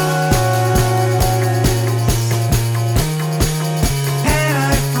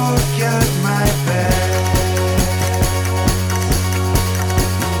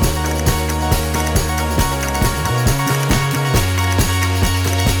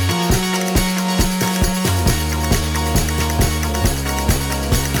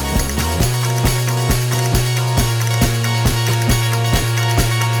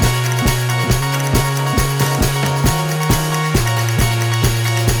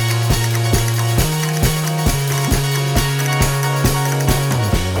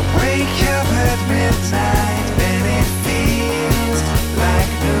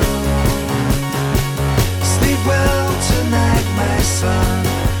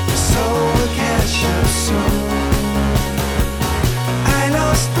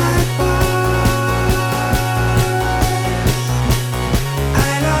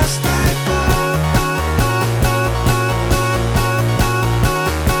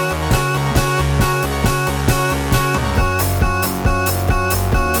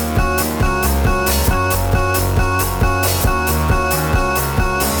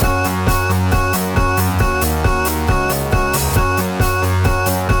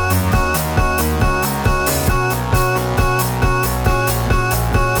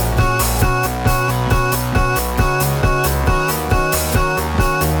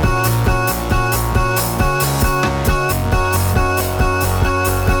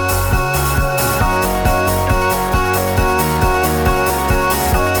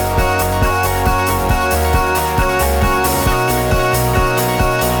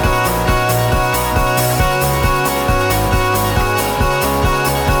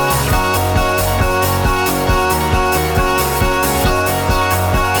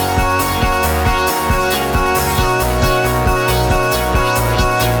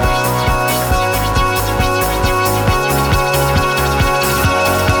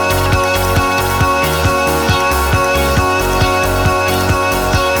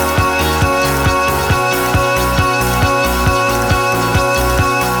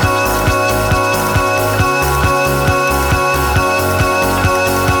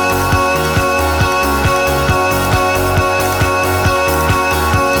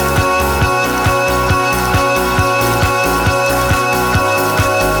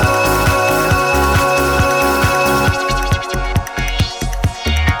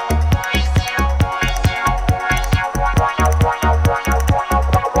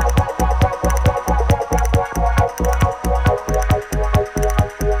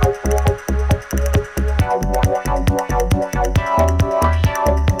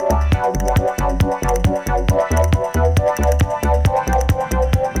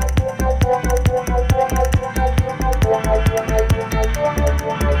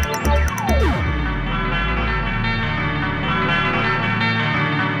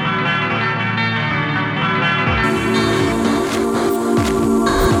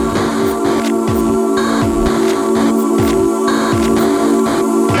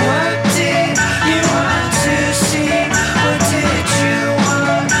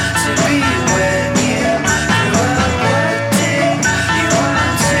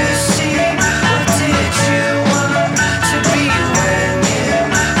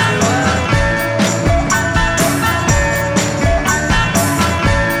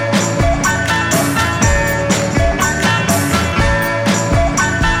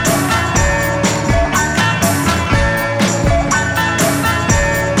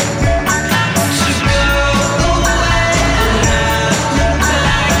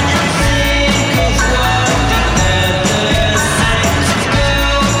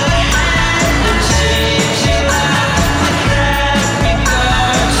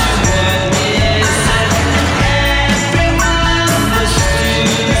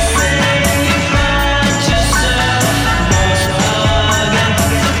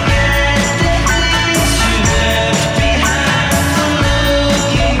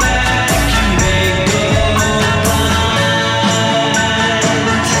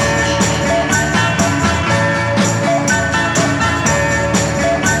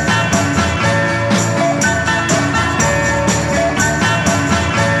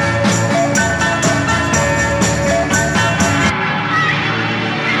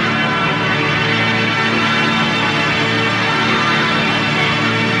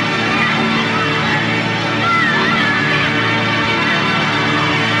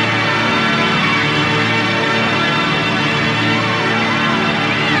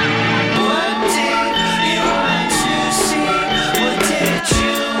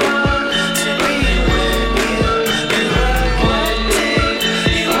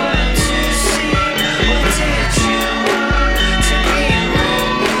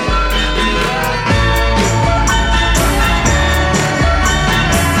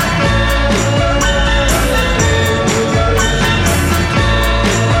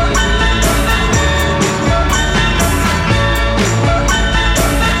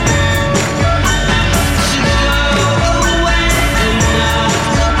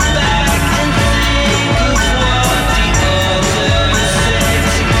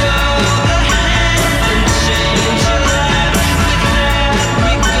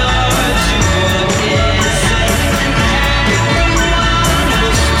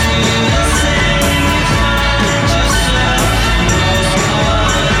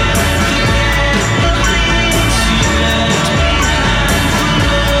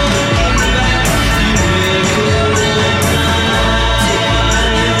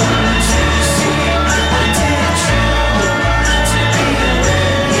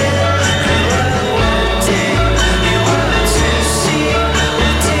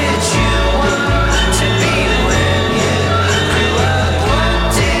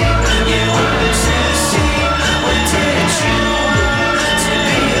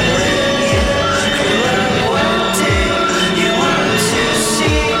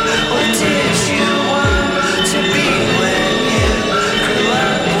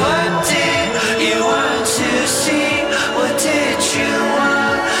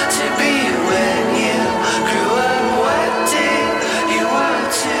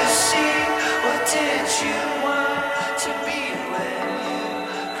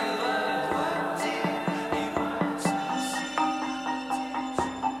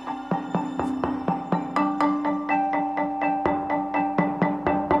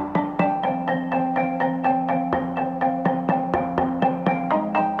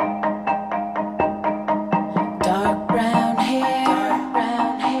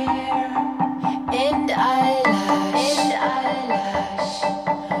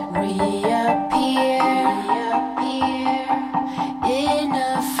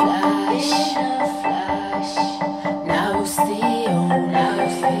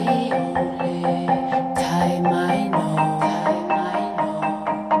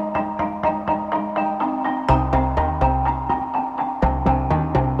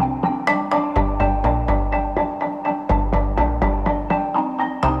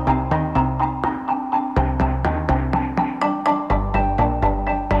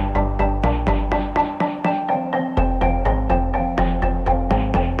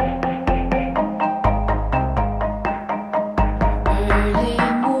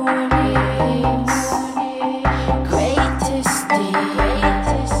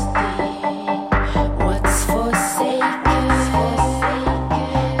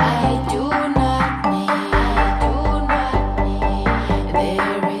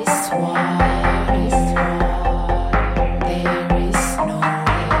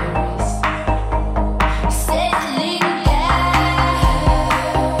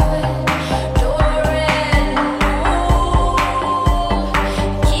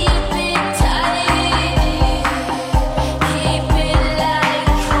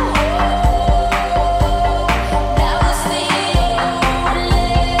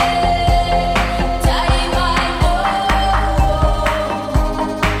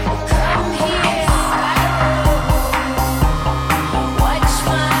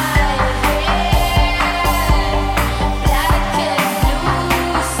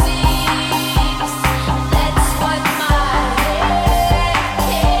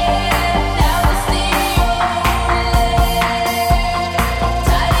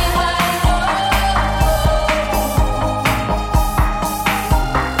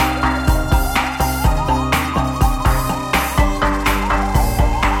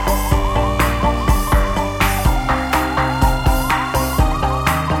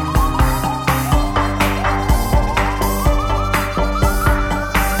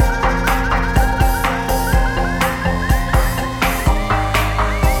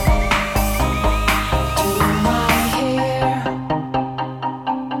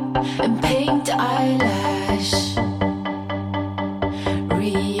 and paint eyelash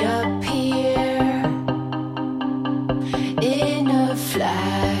reappear in a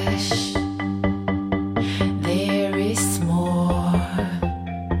flash. There is more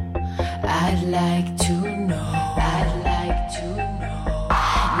I'd like to know.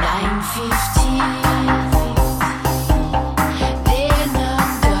 9:15.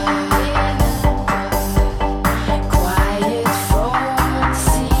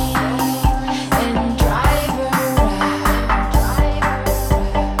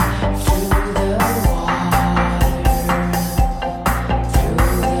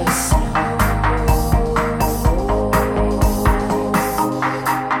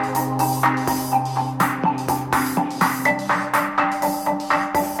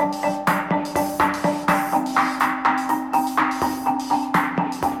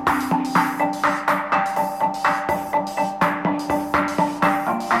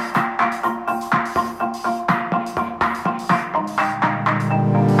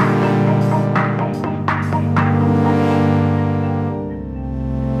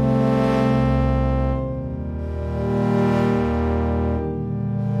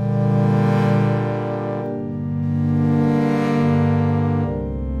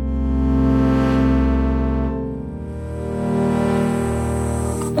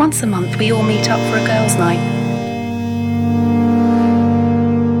 Once a month, we all meet up for a girls' night.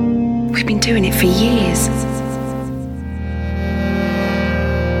 We've been doing it for years.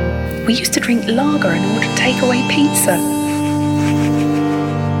 We used to drink lager and order takeaway pizza.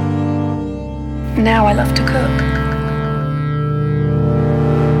 Now I love to cook.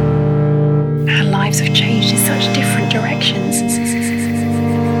 Our lives have changed in such different directions.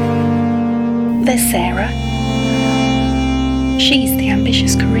 There's Sarah. She's the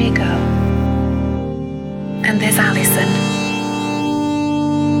ambitious career girl. And there's Alison.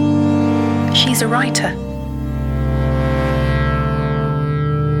 She's a writer.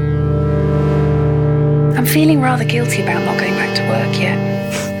 I'm feeling rather guilty about not going back to work yet.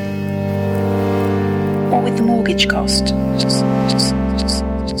 What with the mortgage cost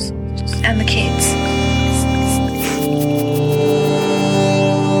and the kids.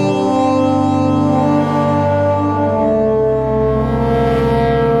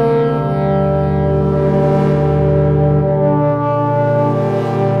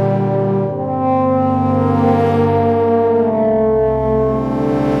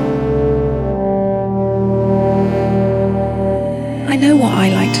 I know what I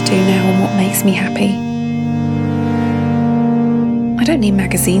like to do now and what makes me happy. I don't need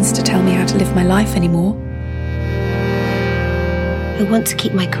magazines to tell me how to live my life anymore. I want to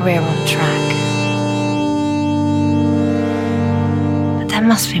keep my career on track. But there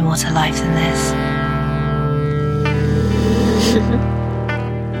must be more to life than this.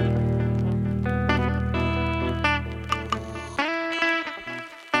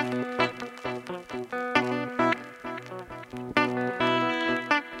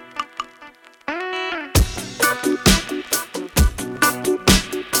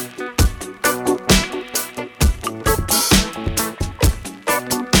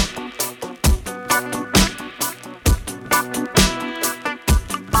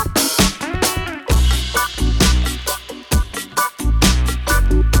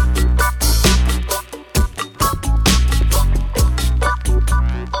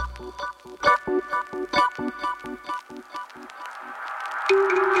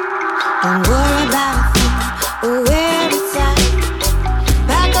 Don't worry about a thing or where it's at.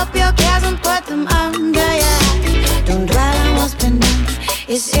 Pack up your cares and put them under your hat. Don't dwell on what's been done,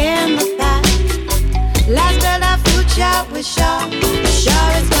 it's in the past. Let's build our future, we're sure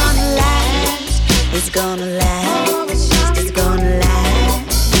it's gonna last. It's gonna last, it's gonna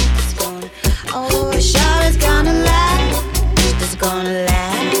last. Oh, we're sure it's gonna last. It's gonna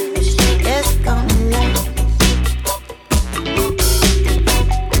last, it's gonna last.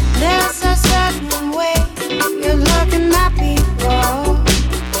 There's a certain way you're looking at people,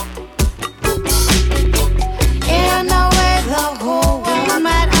 in a way the whole world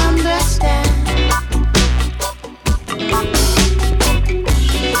might understand.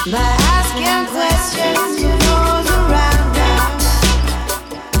 By asking questions to those around us,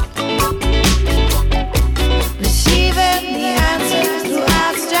 receiving the answers through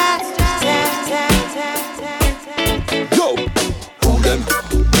abstract Yo, who them?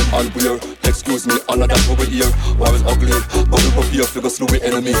 Unclear. Excuse me, all of that over here. War is ugly, but we prepare figure slew with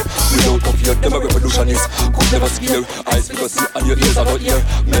enemy. Without of fear, them a revolutionist. Could never scare. Eyes figure see and your ears are got ear.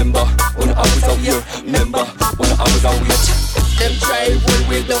 Member, when I was out here. Member, when I was out here. Them try hold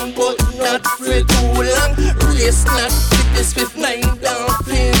we down, but not for too long. Race not with this 5'9" down,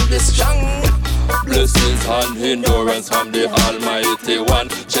 playing the patience and endurance from the Almighty One.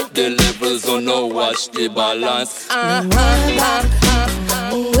 Check the levels, oh no, watch the balance. Don't worry about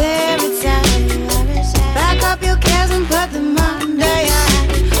where it's at. Back up your cares and put them under your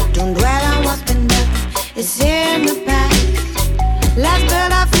hat. Don't dwell on what's been done, it's in the past. Let's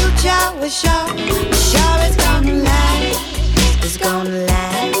build our future, we're sure it's gonna last. It's gonna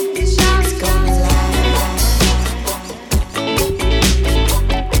last, it's gonna last.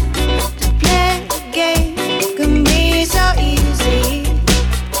 To play the game can be so easy.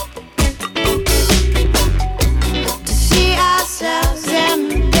 To see ourselves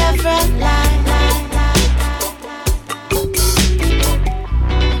in a different light.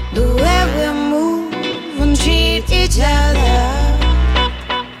 The way we move and treat each other,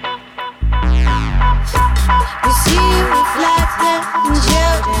 we see reflected in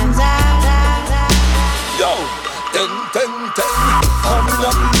children's eyes. Yo, 10, 10, 10. I'm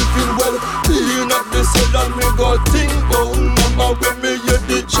not living well, clean up the cell and me go think about mama when me hear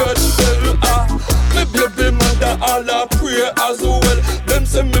the church bell. Me baby mother all a pray as well. Them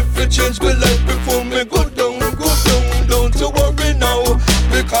say me fi change my life before me go down. Don't you worry now,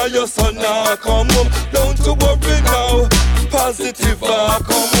 because your son a come home. Don't you worry now, positive a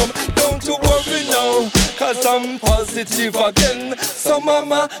come home. Don't you worry now, cause I'm positive again. So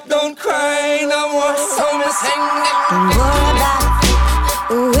mama, don't cry no more. So me sing. Don't worry about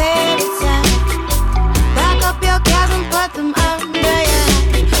where it's at. Back up your cares and put them under your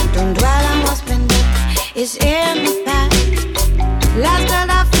hat. Don't dwell on what's been done, it's in the past. Let's build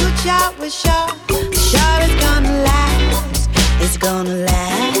our future, we're sure it's gonna last. It's gonna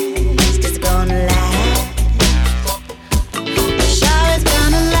last, it's gonna last. We're sure it's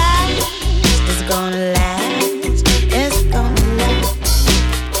gonna last, it's gonna last, it's gonna last.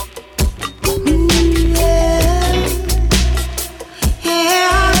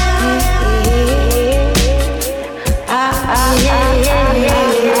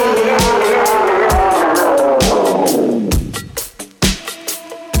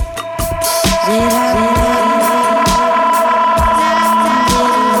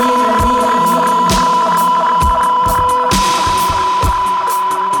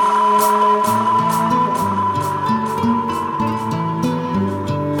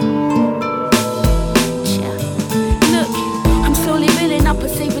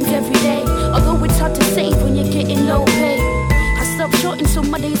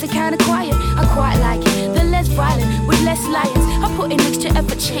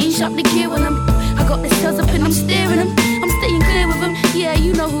 Change up the gear when I got the cells up and I'm steering them. I'm staying clear with them. Yeah,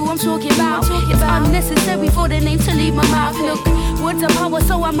 you know who I'm talking about. It's unnecessary for the name to leave my mouth. Look, words are power,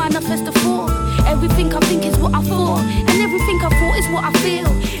 so I manifest the form. Everything I think is what I thought, and everything I thought is what I feel.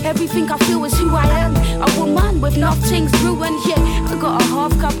 Everything I feel is who I am. A woman with nothing's ruined. Yeah, I got a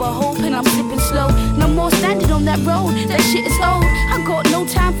half cup of hope and I'm sipping slow. No more standing on that road. That shit is old. I got no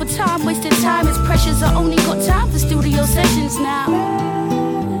time for time, wasting time. It's precious. I only got time for studio sessions now.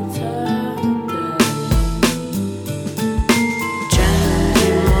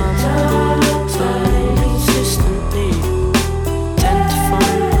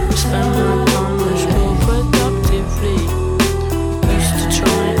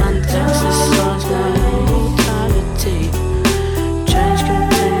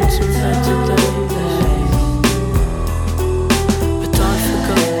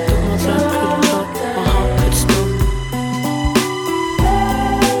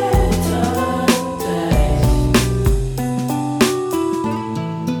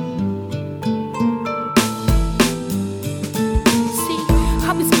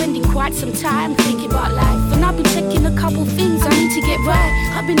 some time thinking about life, and I've been checking a couple things I need to get right.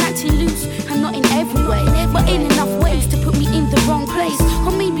 I've been acting loose and not in every way, but in enough ways to put me in the wrong place,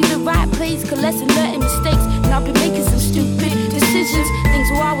 or maybe the right place, cause lesson learning mistakes. And I've been making some stupid decisions, things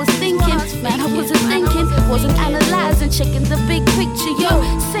where I was thinking, man, I wasn't thinking, wasn't analysing, checking the big picture. Yo,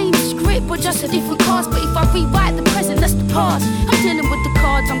 same script but just a different cast, but if I rewrite the present, that's the past. I'm dealing with the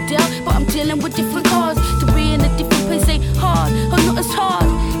cards I'm dealt, but I'm dealing with different cards. To be in a different place ain't hard, or not as hard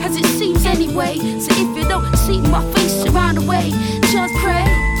as it seems anyway. So if you don't see my face around the way, just pray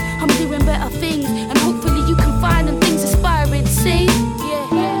I'm doing better things, and hopefully you can find them things inspiring to see.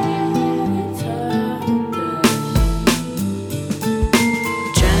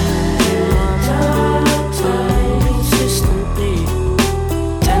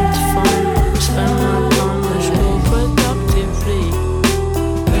 Spend my time much more productively.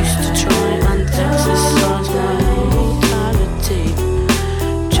 Used to try and text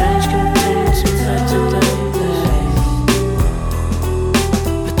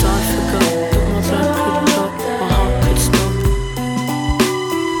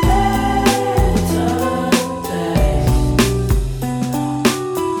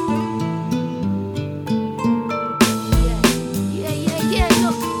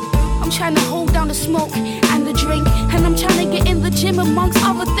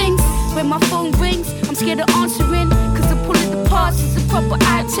When my phone rings, I'm scared of answering, cause the pull of the past is a proper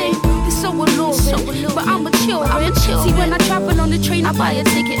acting. It's so alluring, but I'm maturing. See, when I travel on the train, I buy a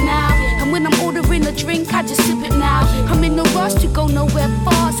ticket now. And when I'm ordering a drink, I just sip it now. I'm in no rush to go nowhere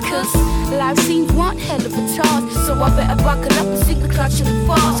fast, cause life seems one hell of a task. So I better buckle up and sink the clutch of the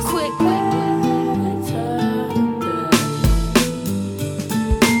fast quick.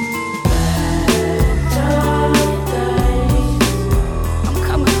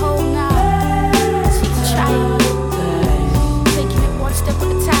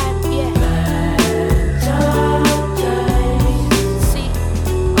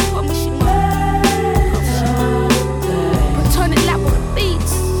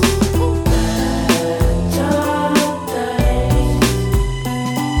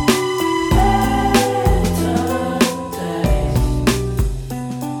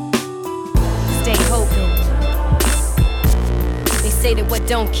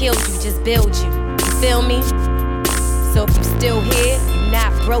 Don't kill you, just build you. You feel me? So if you still here, you're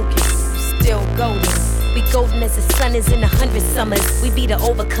not broken. You still golden. We golden as the sun is in 100 summers. We be the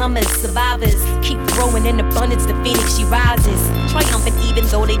overcomers, survivors. Keep growing in abundance, the phoenix she rises. Triumphant even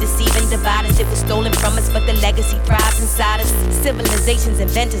though they deceive and divide us. It was stolen from us, but the legacy thrives inside us. Civilization's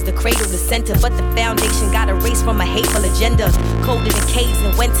inventors, the cradle, the center. But the foundation got erased from a hateful agenda. Colder than caves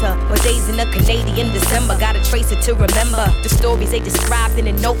in winter, or days in a Canadian December. Gotta trace it to remember the stories they described in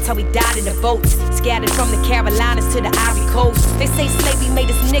the notes. How we died in the boats, scattered from the Carolinas to the Ivory Coast. They say slavery made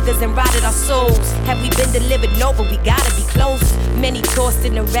us niggas and rotted our souls. Have we been delivered? No, but we gotta be close. Many tossed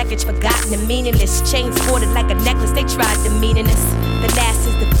in the wreckage, forgotten and meaningless. Chains sported like a necklace, they tried to meaning us. The last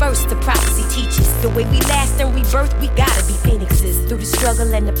is the first, the prophecy teaches. The way we last and rebirth, we gotta be phoenixes. Through the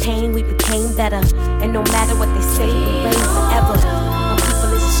struggle and the pain, we became better. And no matter what they say, we reign forever. My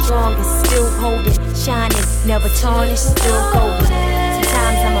people is the strongest, still holding, shining, never tarnished, still golden.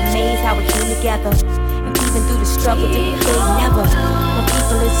 Sometimes I'm amazed how we came together. And even through the struggle, didn't fade never. My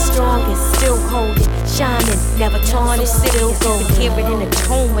people is the strongest, still holding, shining, never tarnished, still golden. You can hear it in the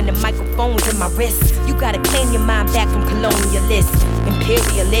tone when the microphone's in my wrist. You gotta claim your mind back from colonialists,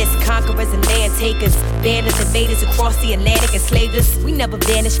 imperialists, conquerors and land takers, bandits, invaders across the Atlantic, enslaved us. We never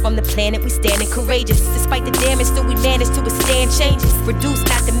vanished from the planet, we standing courageous. Despite the damage, still we managed to withstand changes. Reduced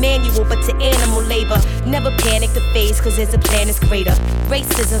not to manual, but to animal labor. Never panic the phase, cause there's a plan that's greater.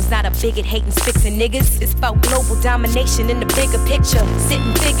 Racism's not a bigot hating fixing niggas. It's about global domination in the bigger picture.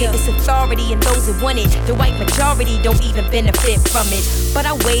 Sitting figure, it's authority and those that want it. The white majority don't even benefit from it. But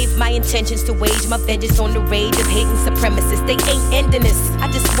I waive my intentions to wage my vengeance on the rage of hating supremacists. They ain't ending this.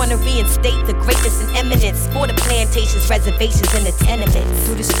 I just wanna reinstate the greatness and eminence for the plantations, reservations, and the tenements.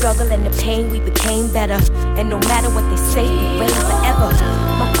 Through the struggle and the pain, we became better. And no matter what they say, we reign forever.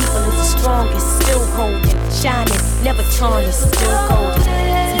 My people is the strongest, still holding, shining, never tarnished, still golden.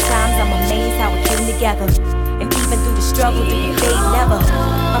 Sometimes I'm amazed how we came together. And even through the struggle, we fade never.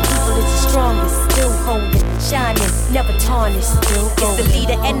 My people is the strongest, still holding, shining, never tarnished, still golden. It's the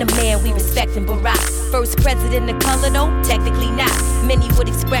leader and the man we respect in Barack. First president of color though, technically not. Many would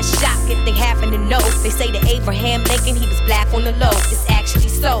express shock if they happen to know. They say that Abraham Lincoln, he was black on the low. It's actually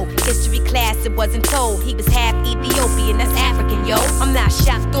so. History class, it wasn't told. He was half Ethiopian, that's African, yo. I'm not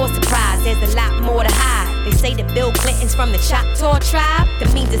shocked or surprised, there's a lot more to hide. They say that Bill Clinton's from the Choctaw tribe.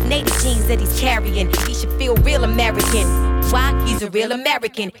 That means it's native genes that he's carrying. He should feel real American. Why? He's a real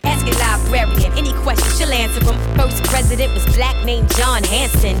American. Ask a librarian. Any question, she'll answer them. First president was black, named John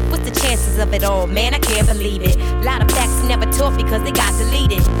Hanson. What's the chances of it all? Man, I can't believe it. A lot of facts never taught because they got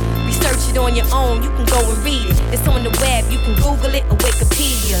deleted. Research it on your own, you can go and read it. It's on the web, you can Google it or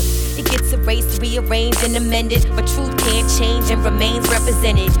Wikipedia. It gets erased, rearranged, and amended. But truth can't change and remains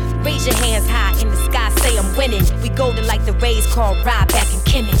represented. Raise your hands high in the sky, say I'm winning. We golden like the rays called Ryback and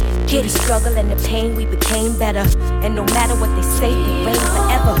Kimbie. Through the struggle and the pain, we became better. And no matter what they say, we reign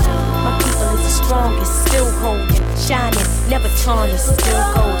forever. My people is the strongest, still holding, shining, never tarnished, still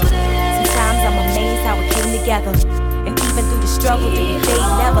golden. Sometimes I'm amazed how we came together. And even through the struggle, did we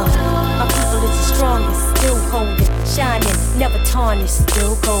fade never. My people is the strongest, still holding, shining, never tarnished,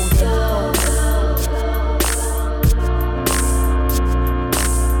 still golden.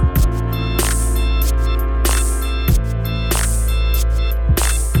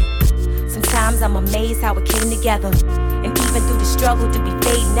 Sometimes I'm amazed how it came together. And even through the struggle, did we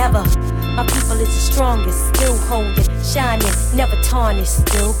fade never. My people is the strongest, still holding, shining, never tarnished,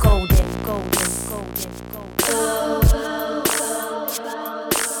 still golden, golden, golden, golden.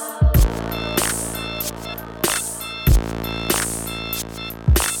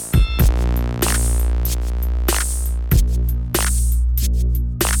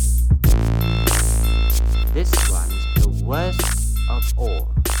 This one's the worst of all.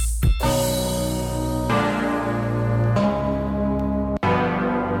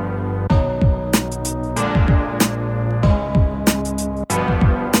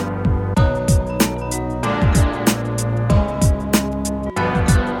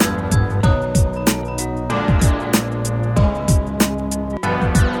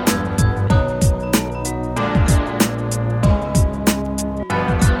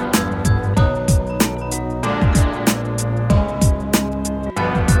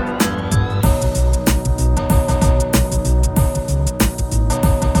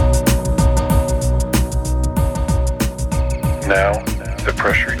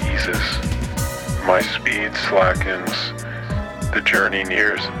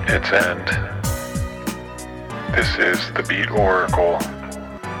 nears its end. This is the Beat Oracle.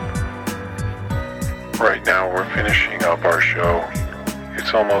 Right now we're finishing up our show.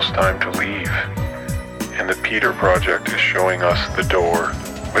 It's almost time to leave, and the Peter Project is showing us the door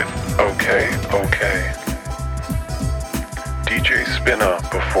with Okay, Okay. DJ Spinna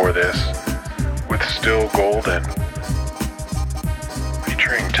before this with Still Golden,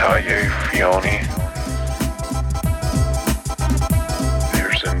 featuring Taye Fioni.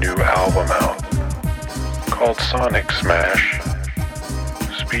 There's a new album out called Sonic Smash.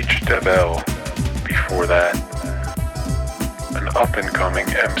 Speech Debelle before that. An up-and-coming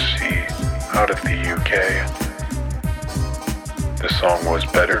MC out of the UK. The song was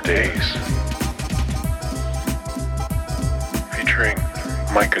Better Days, featuring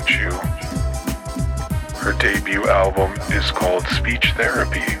Micah Chu. Her debut album is called Speech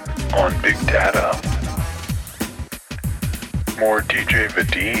Therapy on Big Data. More DJ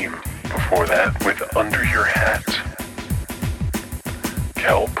Vadim before that with Under Your Hat.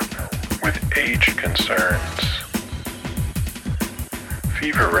 Kelp with Age Concerns.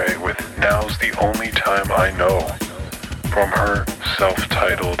 Fever Ray with Now's the Only Time I Know from her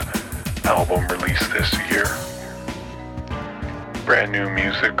self-titled album released this year. Brand new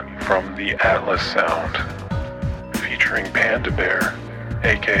music from the Atlas Sound featuring Panda Bear,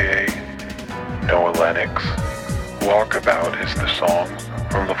 aka Noah Lennox. Walkabout is the song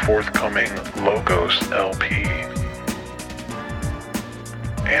from the forthcoming Logos LP.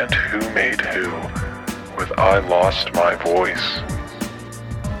 And Who Made Who with I Lost My Voice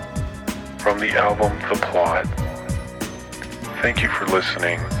from the album The Plot. Thank you for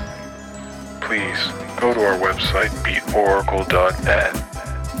listening. Please go to our website beatoracle.net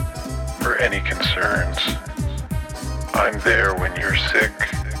for any concerns. I'm there when you're sick.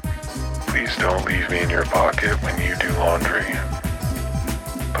 Please don't leave me in your pocket when you do laundry.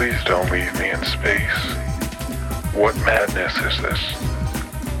 Please don't leave me in space. What madness is this?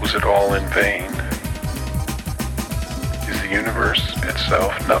 Was it all in vain? Is the universe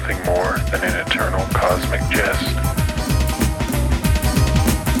itself nothing more than an eternal cosmic jest?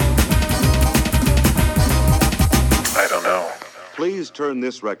 I don't know. Please turn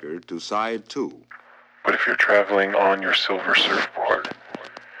this record to side 2. But if you're traveling on your silver surfboard,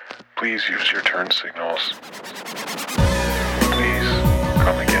 please use your turn signals. Please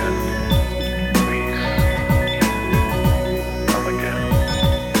come again. Please come again.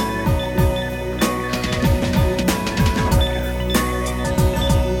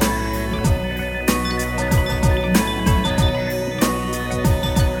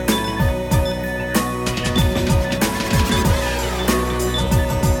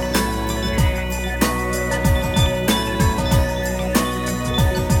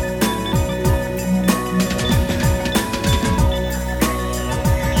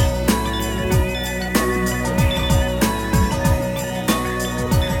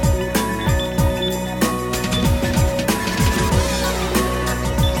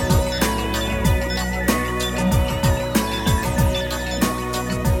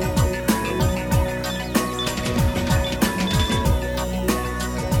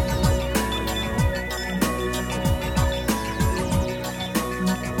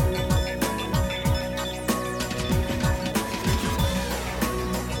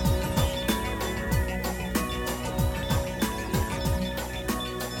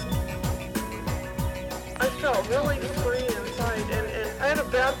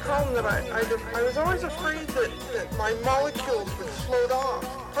 I was always afraid that my molecules would float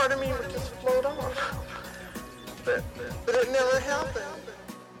off. Part of me would just float off. But it never happened.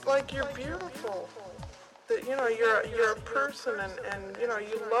 Like, you're beautiful. That, you know, you're a person and you know,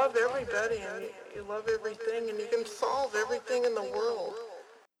 you love everybody and you love everything and you can solve everything in the world.